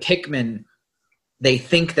 Whereas the Pikmin, they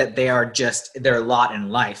think that they are just, their lot in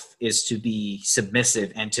life is to be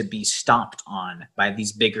submissive and to be stomped on by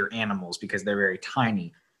these bigger animals because they're very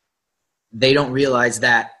tiny. They don't realize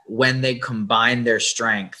that when they combine their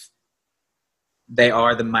strength, they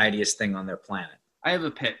are the mightiest thing on their planet. I have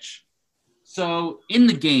a pitch. So in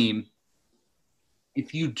the game,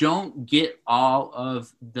 if you don't get all of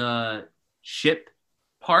the ship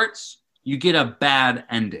parts, you get a bad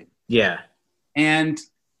ending. Yeah. And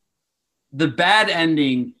the bad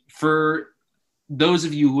ending, for those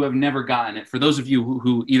of you who have never gotten it, for those of you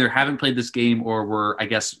who either haven't played this game or were, I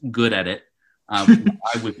guess, good at it, I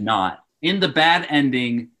was not. In the bad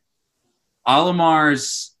ending,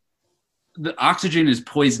 Olimar's the oxygen is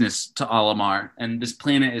poisonous to Olimar, and this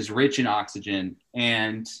planet is rich in oxygen.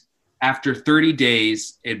 And after 30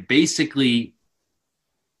 days, it basically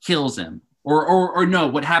kills him. Or no,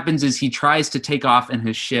 what happens is he tries to take off in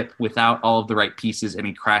his ship without all of the right pieces, and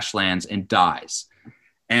he crash lands and dies.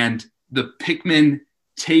 And the Pikmin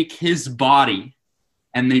take his body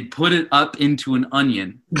and they put it up into an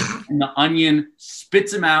onion, and the onion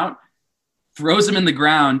spits him out, throws him in the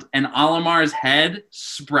ground, and Olimar's head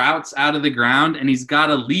sprouts out of the ground, and he's got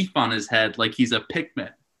a leaf on his head like he's a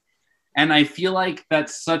Pikmin. And I feel like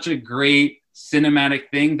that's such a great cinematic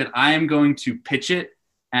thing that I am going to pitch it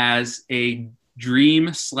as a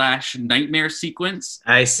dream/nightmare sequence.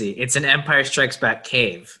 I see. It's an Empire Strikes Back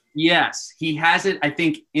cave. Yes. He has it, I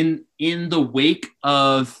think, in the wake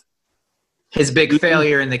of his big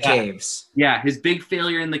failure in the caves. Yeah, his big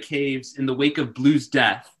failure in the caves, in the wake of Blue's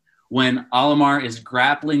death. When Olimar is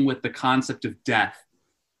grappling with the concept of death,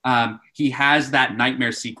 he has that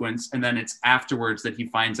nightmare sequence, and then it's afterwards that he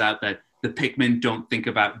finds out that the Pikmin don't think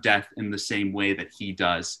about death in the same way that he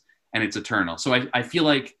does, and it's eternal. So I feel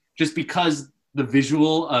like just because the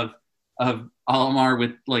visual of Olimar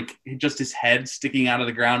with like just his head sticking out of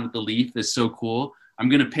the ground with the leaf is so cool, I'm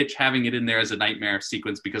going to pitch having it in there as a nightmare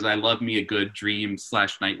sequence because I love me a good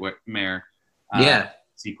dream/nightmare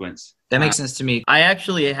sequence. That makes sense to me. I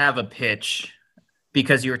actually have a pitch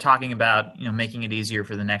because you were talking about, making it easier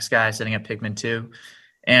for the next guy setting up Pikmin 2.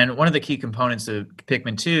 And one of the key components of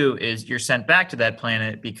Pikmin 2 is you're sent back to that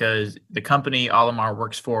planet because the company Olimar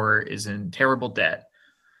works for is in terrible debt.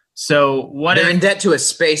 So they're in debt to a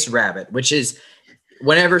space rabbit, which is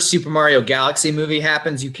whenever Super Mario Galaxy movie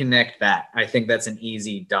happens, you connect that. I think that's an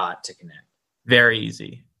easy dot to connect. Very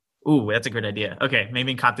easy. Ooh, that's a good idea. Okay,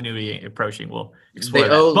 maybe in continuity approaching, we'll explore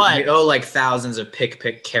they owe like thousands of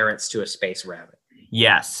pick carrots to a space rabbit.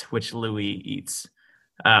 Yes, which Louis eats.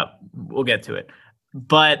 We'll get to it.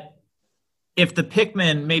 But if the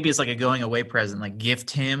Pikmin maybe is like a going away present, like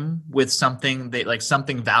gift him with something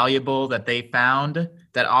something valuable that they found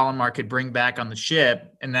that Olimar could bring back on the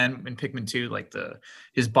ship, and then in Pikmin 2, like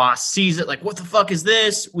his boss sees it, like, what the fuck is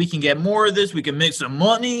this? We can get more of this. We can make some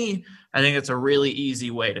money. I think it's a really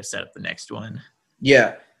easy way to set up the next one.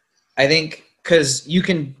 Yeah, I think because you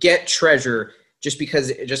can get treasure just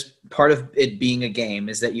part of it being a game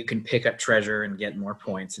is that you can pick up treasure and get more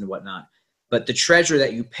points and whatnot. But the treasure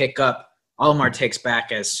that you pick up, Olimar takes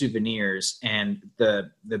back as souvenirs, and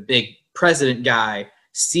the big president guy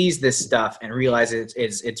sees this stuff and realizes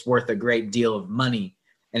it's worth a great deal of money.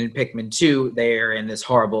 And in Pikmin 2, they are in this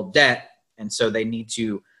horrible debt, and so they need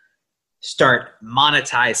to start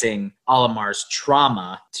monetizing Olimar's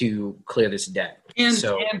trauma to clear this debt. And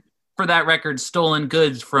for that record, stolen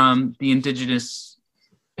goods from the indigenous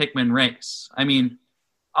Pikmin race. I mean,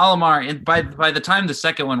 Olimar, and by the time the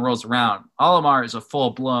second one rolls around, Olimar is a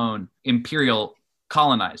full-blown Imperial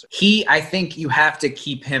colonizer. I think you have to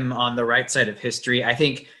keep him on the right side of history. I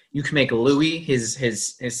think you can make Louis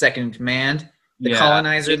his second in command, the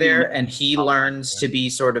colonizer there, and he learns to be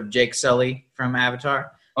sort of Jake Sully from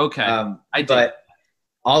Avatar. Okay, but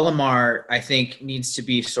Olimar, I think, needs to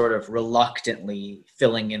be sort of reluctantly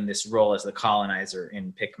filling in this role as the colonizer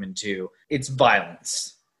in Pikmin 2. It's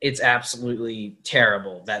violence. It's absolutely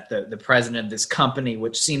terrible that the president of this company,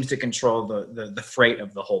 which seems to control the freight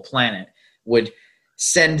of the whole planet, would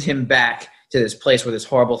send him back to this place where this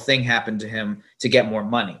horrible thing happened to him to get more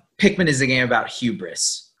money. Pikmin is a game about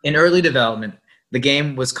hubris. In early development, the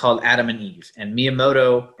game was called Adam and Eve, and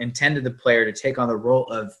Miyamoto intended the player to take on the role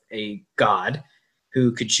of a god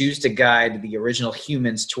who could choose to guide the original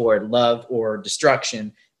humans toward love or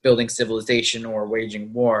destruction, building civilization or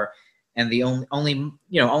waging war. And the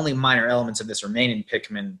only minor elements of this remain in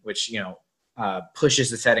Pikmin, which pushes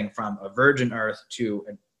the setting from a virgin Earth to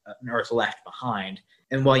an Earth left behind.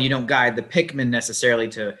 And while you don't guide the Pikmin necessarily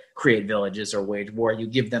to create villages or wage war, you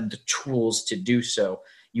give them the tools to do so.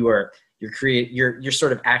 You're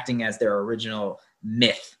sort of acting as their original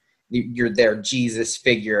myth. You're their Jesus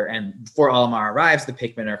figure. And before Olimar arrives, the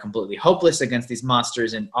Pikmin are completely hopeless against these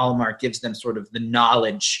monsters, and Olimar gives them sort of the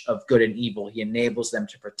knowledge of good and evil. He enables them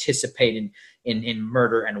to participate in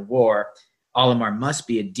murder and war. Olimar must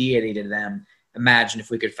be a deity to them. Imagine if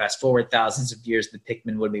we could fast forward thousands of years, the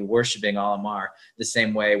Pikmin would be worshiping Olimar the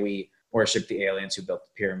same way we worship the aliens who built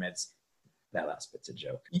the pyramids. That last bit's a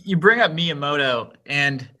joke. You bring up Miyamoto,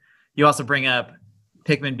 and you also bring up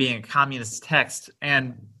Pikmin being a communist text,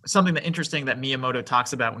 and something that interesting that Miyamoto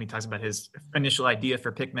talks about when he talks about his initial idea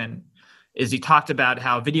for Pikmin is he talked about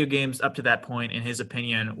how video games up to that point, in his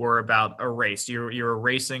opinion, were about a race. You're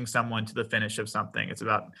racing someone to the finish of something. It's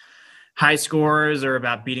about high scores or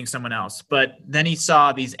about beating someone else. But then he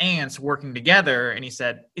saw these ants working together, and he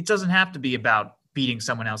said, it doesn't have to be about beating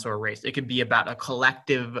someone else or a race. It could be about a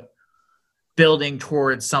collective building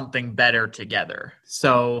towards something better together.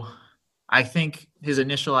 So I think his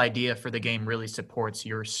initial idea for the game really supports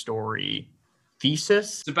your story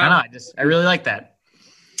thesis. I really like that.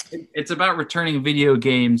 It's about returning video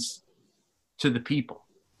games to the people.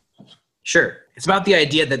 Sure. It's about the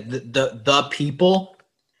idea that the people,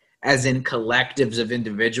 as in collectives of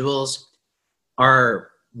individuals,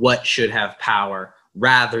 are what should have power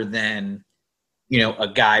rather than, a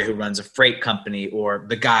guy who runs a freight company or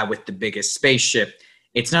the guy with the biggest spaceship.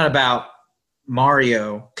 It's not about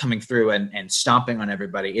Mario coming through and stomping on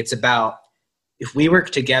everybody. It's about, if we work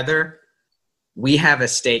together, we have a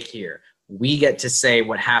stake here. We get to say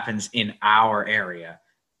what happens in our area.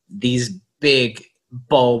 These big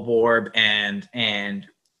Bulborb and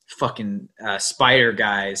fucking spider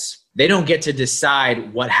guys, they don't get to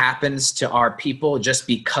decide what happens to our people just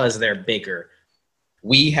because they're bigger.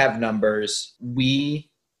 We have numbers. We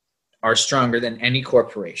are stronger than any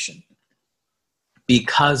corporation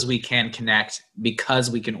because we can connect, because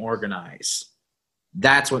we can organize.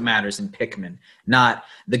 That's what matters in Pikmin, not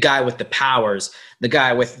the guy with the powers, the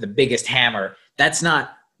guy with the biggest hammer. That's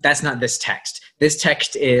not this text. This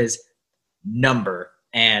text is number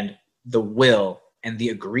and the will and the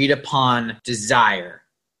agreed upon desire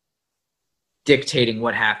dictating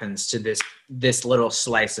what happens to this little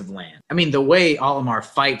slice of land. I mean, the way Olimar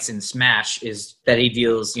fights in Smash is that he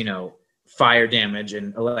deals, fire damage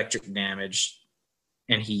and electric damage,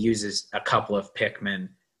 and he uses a couple of Pikmin,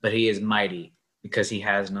 but he is mighty because he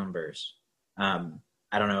has numbers. I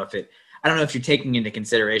don't know if you're taking into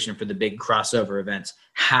consideration for the big crossover events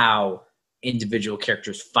how individual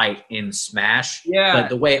characters fight in Smash. Yeah. But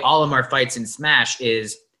the way Olimar fights in Smash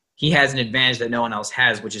is he has an advantage that no one else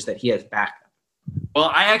has, which is that he has backup.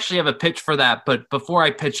 Well, I actually have a pitch for that, but before I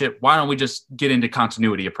pitch it, why don't we just get into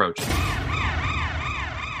continuity approach?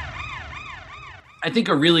 I think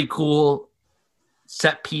a really cool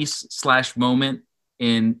set piece / moment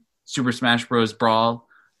in Super Smash Bros. Brawl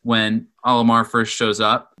when Olimar first shows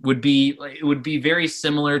up would be very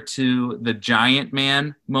similar to the Giant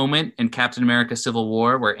Man moment in Captain America Civil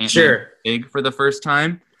War where Ant-Man is big for the first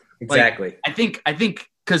time. Exactly. I think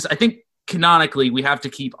canonically we have to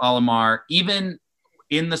keep Olimar even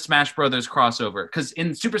in the Smash Brothers crossover, because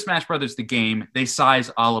in Super Smash Brothers the game they size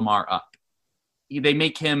Olimar up. They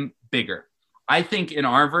make him bigger. I think in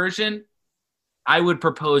our version I would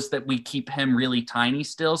propose that we keep him really tiny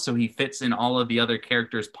still so he fits in all of the other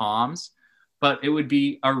characters' palms. But it would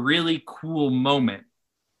be a really cool moment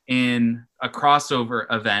in a crossover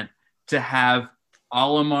event to have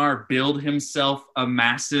Olimar build himself a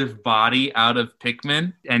massive body out of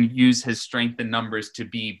Pikmin and use his strength and numbers to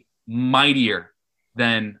be mightier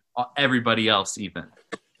than everybody else even.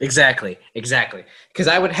 Exactly. Because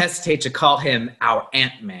I would hesitate to call him our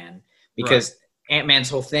Ant-Man, because Ant-Man's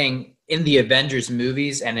whole thing in the Avengers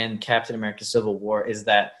movies and in Captain America Civil War is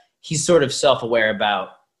that he's sort of self-aware about,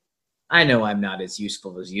 I know I'm not as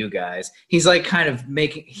useful as you guys. He's like kind of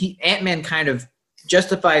Ant-Man kind of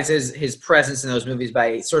justifies his presence in those movies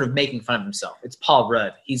by sort of making fun of himself. It's Paul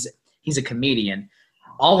Rudd. He's a comedian.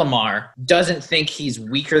 Olimar doesn't think he's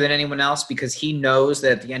weaker than anyone else because he knows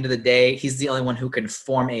that at the end of the day, he's the only one who can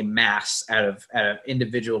form a mass out of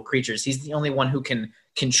individual creatures. He's the only one who can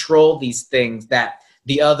control these things that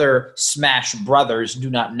the other Smash brothers do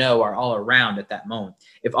not know are all around at that moment.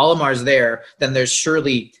 If Olimar's there, then there's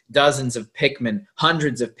surely dozens of Pikmin,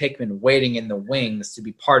 hundreds of Pikmin waiting in the wings to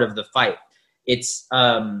be part of the fight. It's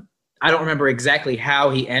I don't remember exactly how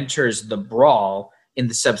he enters the brawl in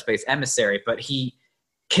the Subspace Emissary, but he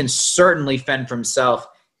can certainly fend for himself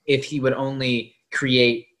if he would only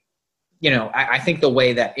create, I think the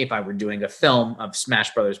way that if I were doing a film of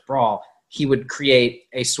Smash Brothers Brawl, he would create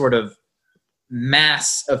a sort of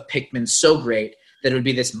mass of Pikmin so great that it would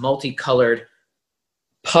be this multicolored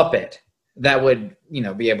puppet that would,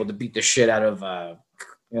 be able to beat the shit out of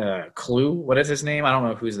Clue. What is his name? I don't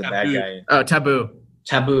know who's the bad guy. Oh,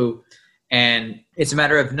 Taboo. And it's a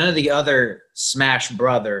matter of none of the other Smash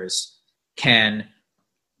Brothers can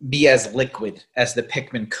be as liquid as the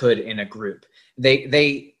Pikmin could in a group.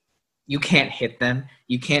 You can't hit them.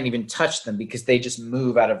 You can't even touch them because they just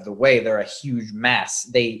move out of the way. They're a huge mass.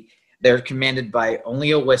 They're commanded by only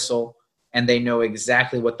a whistle, and they know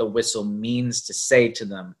exactly what the whistle means to say to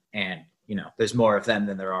them. And, there's more of them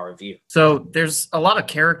than there are of you. So there's a lot of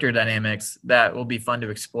character dynamics that will be fun to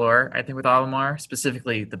explore, I think, with Olimar,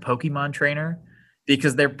 specifically the Pokemon trainer,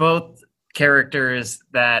 because they're both characters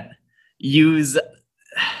that use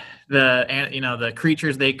the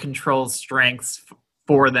creatures they control strengths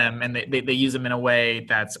for them, and they use them in a way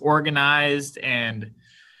that's organized and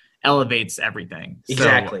elevates everything.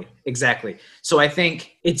 Exactly. So I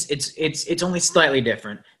think it's only slightly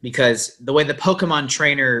different because the way the Pokemon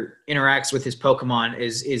trainer interacts with his Pokemon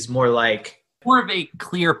is more of a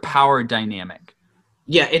clear power dynamic.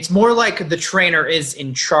 Yeah, it's more like the trainer is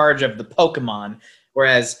in charge of the Pokemon,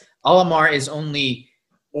 whereas Olimar is only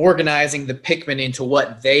organizing the Pikmin into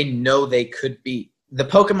what they know they could be. The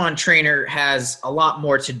Pokemon trainer has a lot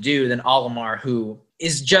more to do than Olimar, who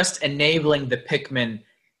is just enabling the Pikmin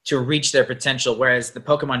to reach their potential, whereas the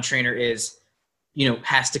Pokemon trainer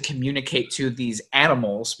has to communicate to these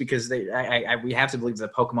animals because we have to believe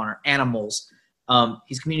that Pokemon are animals.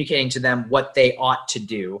 He's communicating to them what they ought to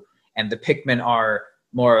do, and the Pikmin are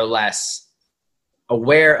more or less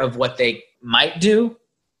aware of what they might do.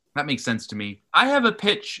 That makes sense to me. I have a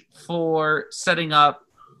pitch for setting up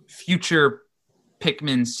future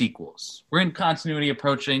Pikmin sequels. We're in continuity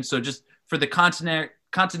approaching, so just for the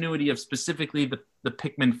continuity of specifically the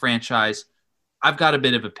Pikmin franchise, I've got a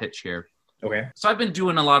bit of a pitch here. Okay. So I've been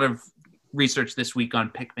doing a lot of research this week on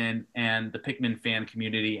Pikmin and the Pikmin fan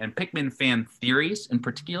community and Pikmin fan theories in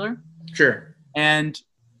particular. Sure. And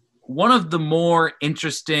one of the more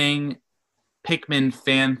interesting Pikmin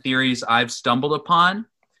fan theories I've stumbled upon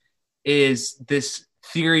is this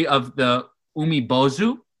theory of the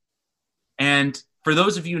Umibozu. And for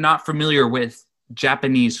those of you not familiar with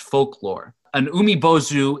Japanese folklore, an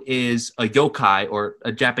Umibozu is a yokai or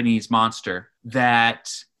a Japanese monster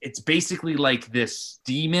that it's basically like this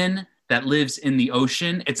demon that lives in the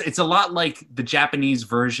ocean. It's a lot like the Japanese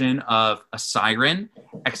version of a siren,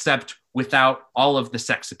 except without all of the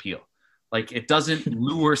sex appeal. Like it doesn't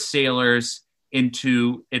lure sailors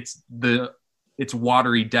into its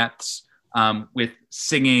watery depths with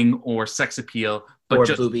singing or sex appeal, but or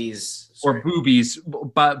just boobies, or boobies,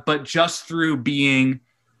 but just through being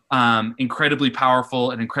incredibly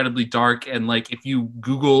powerful and incredibly dark. And like if you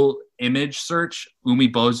Google image search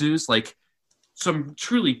Umibozus, like some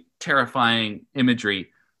truly terrifying imagery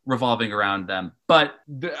revolving around them. But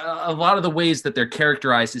a lot of the ways that they're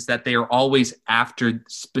characterized is that they are always after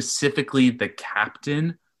specifically the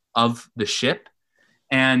captain of the ship.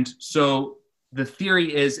 And so the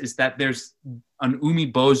theory is that there's an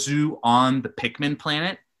Umibozu on the Pikmin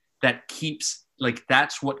planet that keeps, like,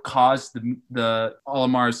 that's what caused the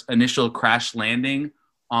Olimar's initial crash landing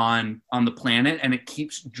on the planet, and it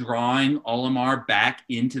keeps drawing Olimar back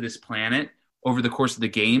into this planet over the course of the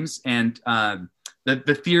games. And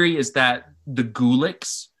the theory is that the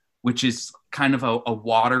Gulix, which is kind of a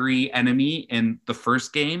watery enemy in the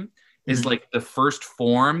first game, is like the first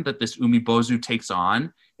form that this Umibozu takes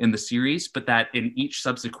on in the series, but that in each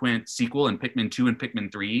subsequent sequel in Pikmin 2 and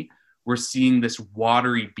Pikmin 3, we're seeing this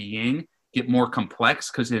watery being get more complex,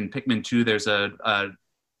 because in Pikmin 2 there's a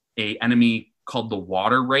enemy called the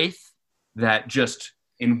Water Wraith that just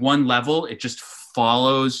in one level it just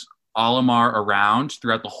follows Olimar around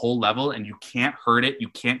throughout the whole level, and you can't hurt it, you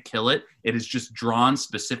can't kill it. It is just drawn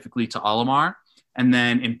specifically to Olimar. And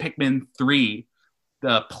then in Pikmin 3,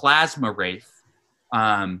 the Plasma Wraith,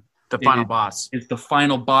 the final boss, is the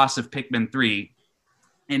final boss of Pikmin 3,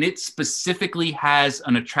 and it specifically has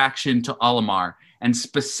an attraction to Olimar and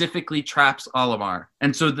specifically traps Olimar.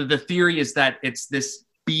 And so the theory is that it's this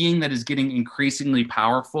being that is getting increasingly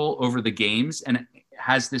powerful over the games, and it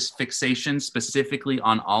has this fixation specifically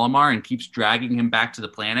on Olimar and keeps dragging him back to the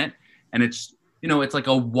planet. And it's, it's like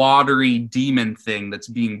a watery demon thing that's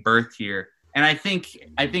being birthed here. And I think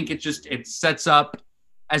it sets up,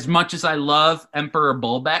 as much as I love Emperor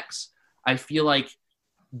Bulbex, I feel like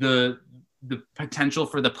the potential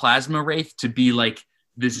for the Plasma Wraith to be like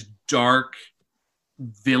this dark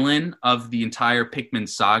villain of the entire Pikmin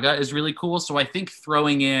saga is really cool. So I think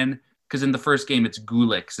throwing in, because in the first game it's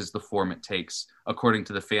Gulix is the form it takes, according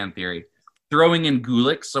to the fan theory. Throwing in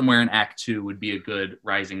Gulix somewhere in Act 2 would be a good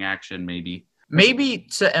rising action, maybe. Maybe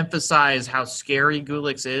to emphasize how scary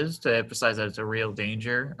Gulix is, to emphasize that it's a real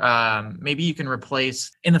danger. Maybe you can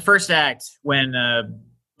replace, in the first act, when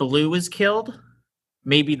Blue is killed,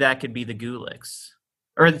 maybe that could be the Gulix.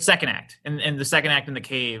 Or the second act. In the second act in the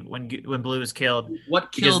cave, when Blue is killed.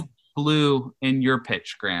 What killed Blue in your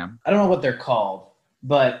pitch, Graham? I don't know what they're called,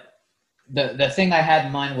 but the thing I had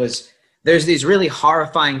in mind was there's these really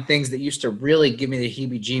horrifying things that used to really give me the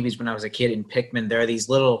heebie-jeebies when I was a kid in Pikmin. There are these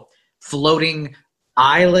little floating,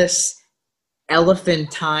 eyeless,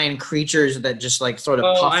 elephantine creatures that just like sort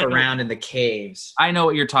of puff around in the caves. I know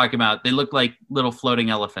what you're talking about. They look like little floating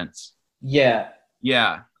elephants. Yeah.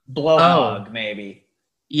 Blowhog, maybe.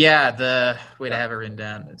 Yeah, wait, I have it written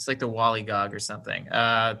down. It's like the Wollygog or something.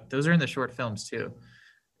 Those are in the short films too.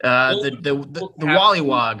 The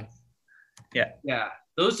Wollywog. Yeah.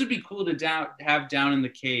 Those would be cool to have down in the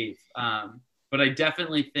cave. But I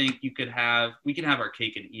definitely think we can have our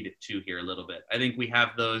cake and eat it too here a little bit. I think we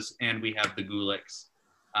have those, and we have the Gulix.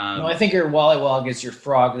 No, I think your Wollywog is your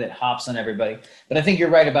frog that hops on everybody. But I think you're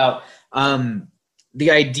right about the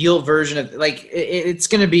ideal version of, like, it's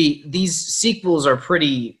going to be, these sequels are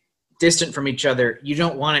pretty distant from each other. You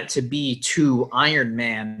don't want it to be too Iron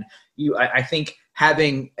Man. I think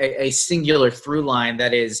having a singular through line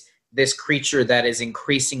that is this creature that is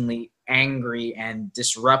increasingly angry and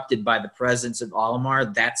disrupted by the presence of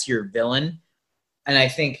Olimar, that's your villain. And I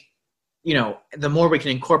think, the more we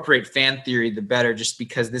can incorporate fan theory, the better, just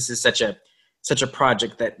because this is such a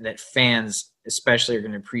project that fans especially are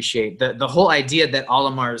going to appreciate. The whole idea that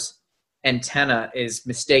Olimar's antenna is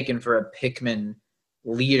mistaken for a Pikmin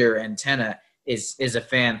leader antenna is a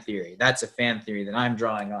fan theory. That's a fan theory that I'm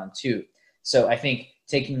drawing on too. So I think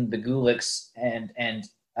taking the Gulix and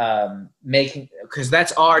making, because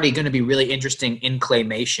that's already going to be really interesting in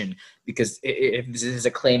claymation, because if this is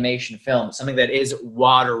a claymation film, something that is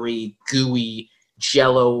watery, gooey,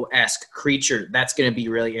 jello-esque creature, that's going to be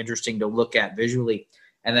really interesting to look at visually.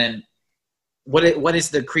 And then what is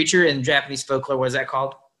the creature in Japanese folklore? What is that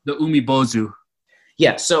called? The Umibozu.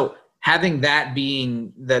 Yeah, so having that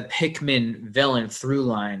being the Pikmin villain through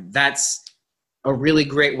line, that's a really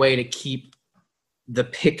great way to keep the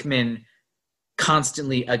Pikmin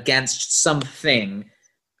constantly against something,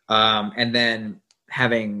 and then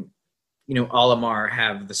having, Olimar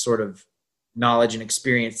have the sort of knowledge and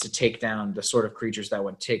experience to take down the sort of creatures that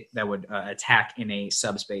would attack in a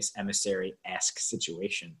subspace emissary-esque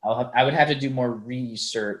situation. I would have to do more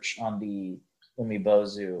research on the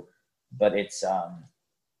Umibozu, but it's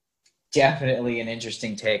definitely an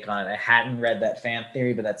interesting take on it. I hadn't read that fan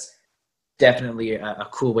theory, but that's definitely a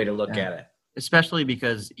cool way to look at it. Especially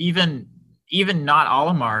because even not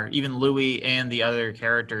Olimar, even Louis and the other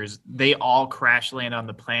characters, they all crash land on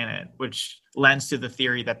the planet, which lends to the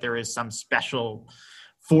theory that there is some special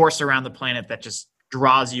force around the planet that just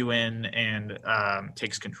draws you in and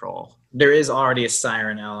takes control. There is already a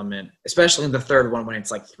siren element, especially in the third one when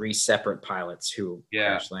it's like 3 separate pilots who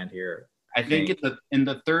crash land here. I think in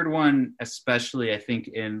the third one, especially, I think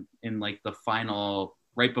in like the final,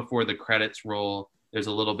 right before the credits roll, there's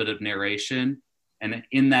a little bit of narration. And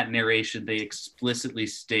in that narration, they explicitly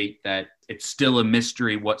state that it's still a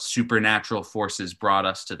mystery what supernatural forces brought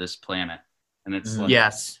us to this planet. And it's like,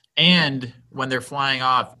 yes. And when they're flying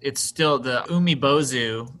off, it's still the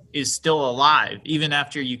Umibozu is still alive even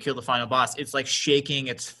after you kill the final boss. It's like shaking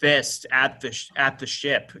its fist at the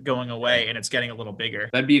ship going away, and it's getting a little bigger.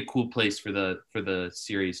 That'd be a cool place for the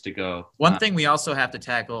series to go. One thing we also have to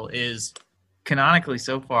tackle is canonically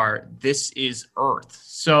so far, this is Earth.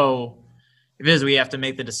 So if it is, we have to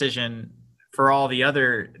make the decision for all the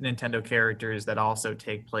other Nintendo characters that also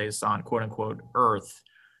take place on quote unquote Earth.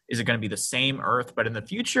 Is it going to be the same Earth, but in the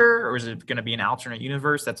future, or is it going to be an alternate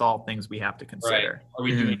universe? That's all things we have to consider. Right. Are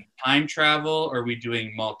we doing time travel, or are we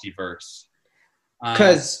doing multiverse?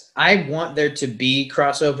 Because I want there to be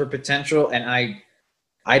crossover potential, and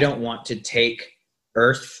I don't want to take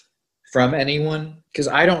Earth from anyone, because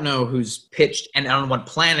I don't know who's pitched and on what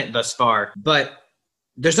planet thus far, but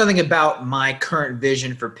there's nothing about my current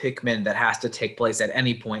vision for Pikmin that has to take place at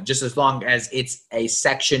any point, just as long as it's a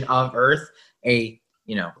section of Earth, a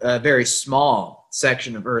very small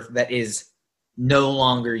section of Earth that is no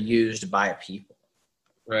longer used by people.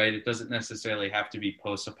 Right. It doesn't necessarily have to be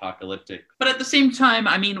post-apocalyptic. But at the same time,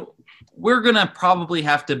 I mean, we're going to probably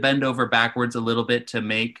have to bend over backwards a little bit to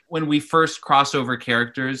make, when we first crossover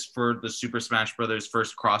characters for the Super Smash Bros.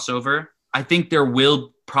 First crossover, I think there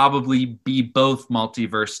will probably be both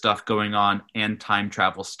multiverse stuff going on and time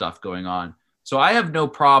travel stuff going on. So I have no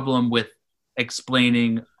problem with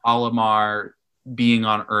explaining Olimar being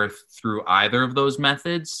on Earth through either of those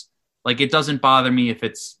methods. Like, it doesn't bother me if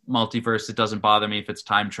it's multiverse. It doesn't bother me if it's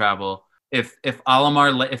time travel. If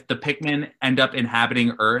Olimar, if the Pikmin end up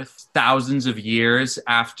inhabiting Earth thousands of years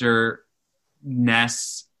after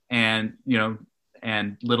Ness and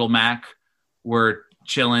Little Mac were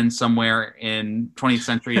chilling somewhere in 20th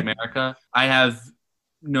century America, I have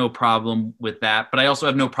no problem with that. But I also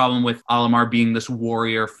have no problem with Olimar being this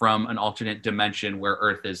warrior from an alternate dimension where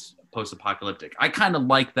Earth is post-apocalyptic. I kind of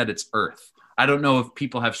like that it's Earth. I don't know if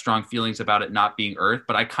people have strong feelings about it not being Earth,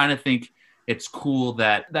 but I kind of think it's cool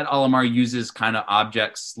that Olimar uses kind of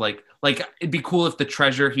objects like it'd be cool if the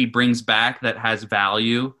treasure he brings back that has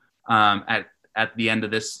value at the end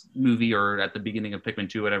of this movie or at the beginning of Pikmin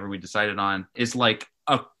 2, whatever we decided on, is like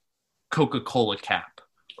a Coca-Cola cap.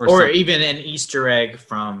 Or even an Easter egg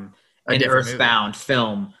from an Earthbound movie.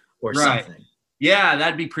 Film or Right. something. Yeah,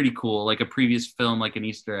 that'd be pretty cool. Like a previous film, like an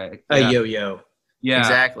Easter egg. A yo-yo. Yeah.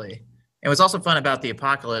 Exactly. And what's also fun about the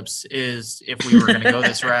apocalypse is, if we were going to go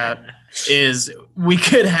this route, is we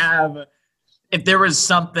could have, if there was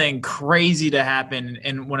something crazy to happen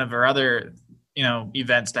in one of our other,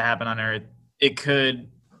 events to happen on Earth, it could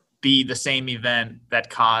be the same event that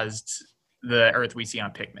caused the Earth we see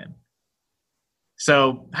on Pikmin.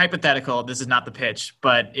 So, hypothetical, this is not the pitch,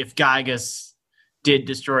 but if Gygus did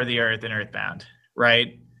destroy the Earth in Earthbound,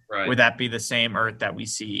 right? Right. Would that be the same Earth that we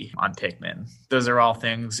see on Pikmin? Those are all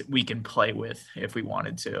things we can play with if we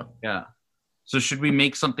wanted to. Yeah. So should we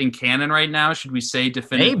make something canon right now? Should we say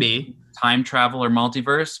definitive Maybe. time travel or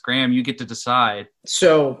multiverse? Graham, you get to decide.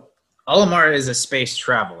 So Olimar is a space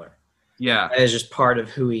traveler. Yeah. That is just part of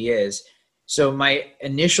who he is. So my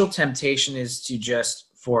initial temptation is to just,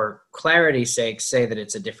 for clarity's sake, say that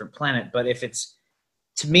it's a different planet. But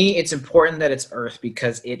to me, it's important that it's Earth,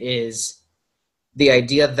 because it is the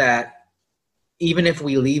idea that even if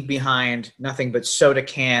we leave behind nothing but soda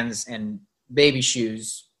cans and baby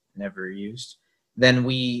shoes, never used, then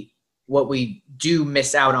what we do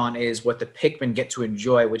miss out on is what the Pikmin get to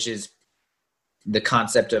enjoy, which is the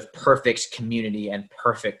concept of perfect community and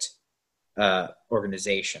perfect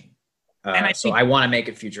organization. And I want to make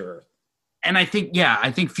it Future Earth. And I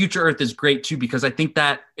think Future Earth is great too, because I think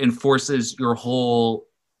that enforces your whole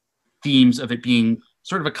themes of it being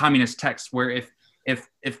sort of a communist text, where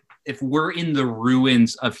if we're in the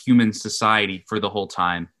ruins of human society for the whole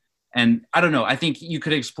time, and I don't know, I think you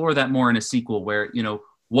could explore that more in a sequel where,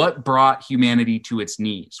 what brought humanity to its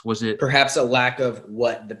knees? Was it perhaps a lack of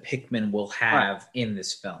what the Pikmin will have in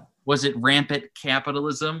this film? Was it rampant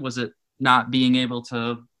capitalism? Was it not being able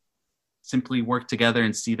to simply work together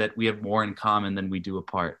and see that we have more in common than we do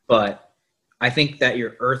apart? But I think that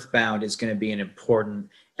your Earthbound is going to be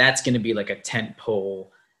that's going to be like a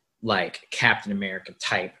tentpole, like Captain America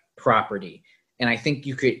type property. And I think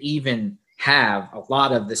you could even have a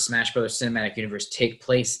lot of the Smash Bros. Cinematic Universe take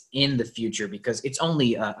place in the future, because it's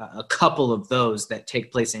only a couple of those that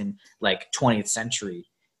take place in like 20th century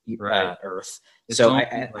Earth. So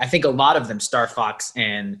I think a lot of them, Star Fox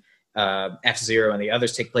and F-Zero and the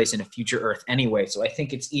others, take place in a future Earth anyway. So I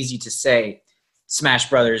think it's easy to say Smash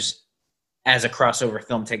Brothers as a crossover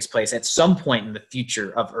film takes place at some point in the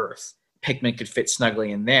future of Earth. Pikmin could fit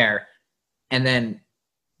snugly in there. And then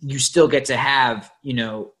you still get to have,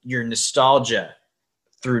 your nostalgia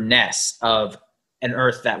through Ness of an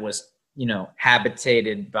Earth that was,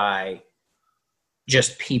 habitated by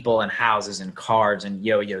just people and houses and cars and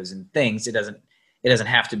yo-yos and things. It doesn't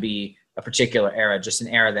have to be a particular era, just an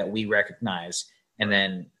era that we recognize. And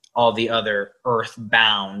then all the other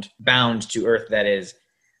bound to Earth, that is,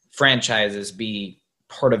 franchises, be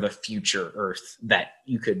part of a future Earth that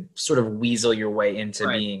you could sort of weasel your way into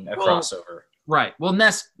being a crossover. Right. Well,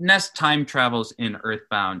 Ness time travels in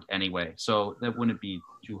Earthbound anyway, so that wouldn't be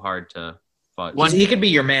too hard to fudge. He could be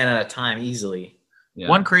your man at a time easily. Yeah.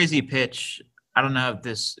 One crazy pitch, I don't know if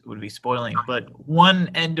this would be spoiling, but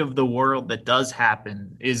one end of the world that does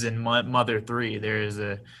happen is in Mother 3. There is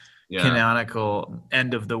a canonical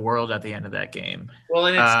end of the world at the end of that game. Well,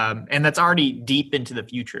 and that's already deep into the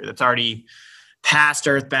future. That's already past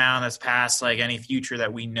Earthbound. That's past like any future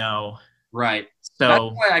that we know. Right. So that's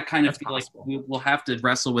why I kind of feel like we'll have to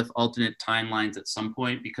wrestle with alternate timelines at some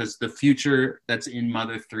point, because the future that's in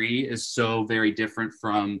Mother 3 is so very different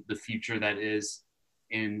from the future that is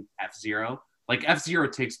in F-Zero. Like F-Zero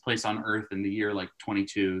takes place on Earth in the year like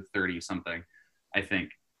 2230 something, I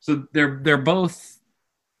think. So they're both,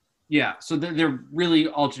 so they're really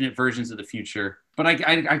alternate versions of the future. But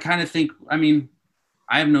I kind of think,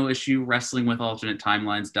 I have no issue wrestling with alternate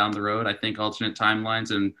timelines down the road. I think alternate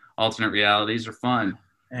timelines and alternate realities are fun.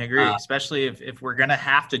 I agree, especially if we're going to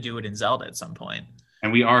have to do it in Zelda at some point.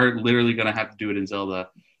 And we are literally going to have to do it in Zelda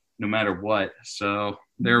no matter what. So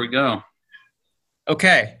there we go.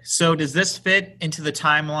 Okay, so does this fit into the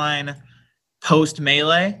timeline post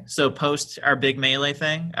Melee? So post our big Melee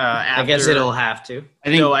thing? I guess it'll have to.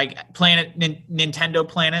 Nintendo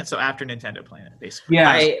Planet, so after Nintendo Planet, basically.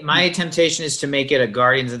 Yeah. My temptation is to make it a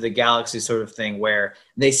Guardians of the Galaxy sort of thing where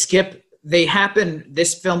this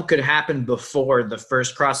film could happen before the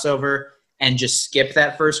first crossover and just skip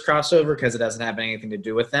that first crossover because it doesn't have anything to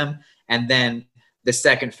do with them. And then the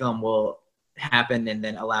second film will happen and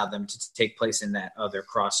then allow them to take place in that other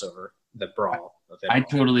crossover, the brawl. I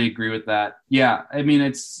totally agree with that. Yeah,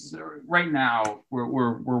 it's right now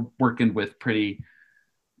we're working with pretty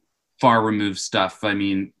far removed stuff.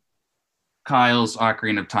 Kyle's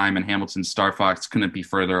Ocarina of Time and Hamilton's Star Fox couldn't be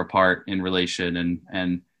further apart in relation,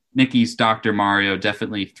 and Nikki's Dr. Mario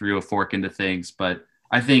definitely threw a fork into things. But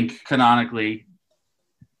I think canonically,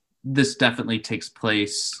 this definitely takes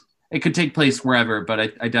place. It could take place wherever,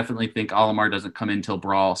 but I definitely think Olimar doesn't come in till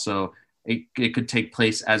Brawl, so it could take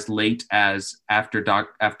place as late as after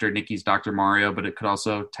Nikki's Dr. Mario, but it could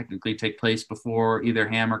also technically take place before either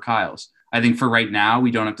Ham or Kyle's. I think for right now,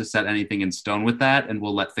 we don't have to set anything in stone with that, and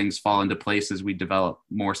we'll let things fall into place as we develop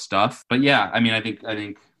more stuff. But yeah, I think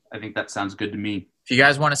that sounds good to me. If you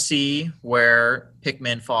guys want to see where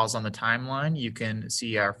Pikmin falls on the timeline, you can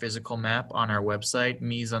see our physical map on our website,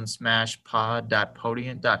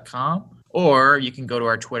 miseonsmashpod.podiant.com, or you can go to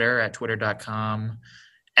our Twitter at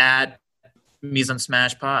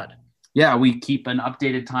twitter.com/miseonsmashpod. Yeah, we keep an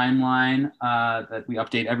updated timeline that we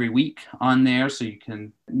update every week on there, so you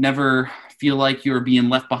can never feel like you're being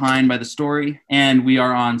left behind by the story. And we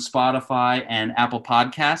are on Spotify and Apple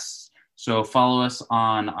Podcasts, so follow us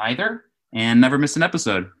on either and never miss an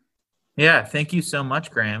episode. Yeah, thank you so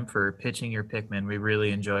much, Graham, for pitching your Pikmin. We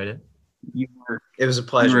really enjoyed it. It was a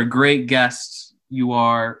pleasure. You were a great guest. You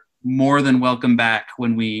are more than welcome back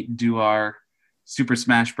when we do our Super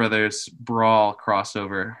Smash Brothers Brawl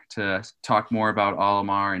crossover to talk more about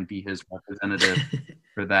Olimar and be his representative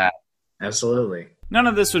for that. Absolutely. None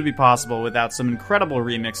of this would be possible without some incredible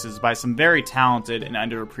remixes by some very talented and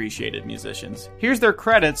underappreciated musicians. Here's their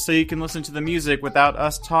credits so you can listen to the music without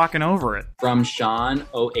us talking over it. From Sean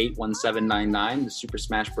 081799, the Super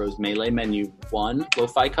Smash Bros. Melee Menu 1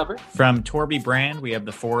 lo-fi cover. From Torby Brand, we have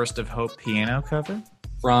the Forest of Hope piano cover.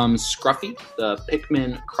 From Scruffy, the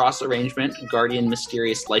Pikmin cross arrangement Guardian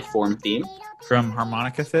Mysterious Lifeform theme. From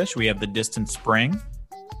Harmonica Fish, we have the Distant Spring.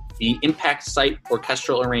 The Impact Site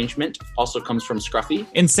orchestral arrangement also comes from Scruffy.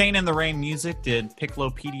 Insane in the Rain Music did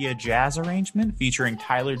Piccolopedia Jazz arrangement featuring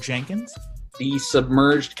Tyler Jenkins. The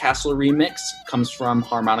Submerged Castle remix comes from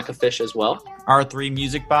Harmonica Fish as well. R3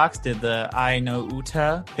 Music Box did the I No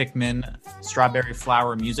Uta Pikmin Strawberry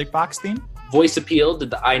Flower Music Box theme. Voice Appeal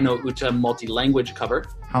did the I No Uta multi-language cover.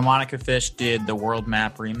 Harmonica Fish did the World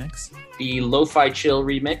Map remix. The Lo-Fi Chill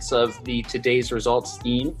remix of the Today's Results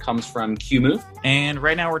theme comes from Kumu. And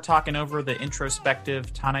right now we're talking over the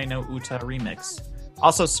introspective Tane no Uta remix.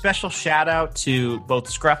 Also, special shout out to both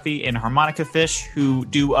Scruffy and Harmonica Fish, who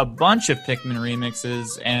do a bunch of Pikmin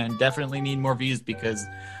remixes and definitely need more views because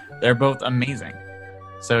they're both amazing.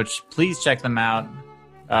 So please check them out.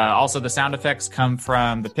 Also, the sound effects come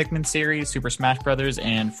from the Pikmin series, Super Smash Brothers,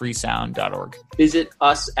 and freesound.org. Visit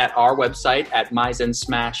us at our website at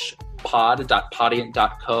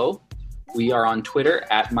myzensmashpod.podiant.co. We are on Twitter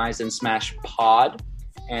at myzensmashpod,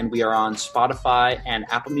 and we are on Spotify and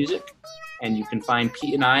Apple Music. And you can find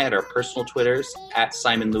Pete and I at our personal Twitters at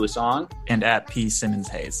Simon Lewis Ong and at P. Simmons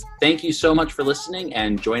Hayes. Thank you so much for listening,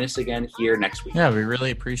 and join us again here next week. Yeah, we really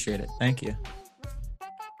appreciate it. Thank you.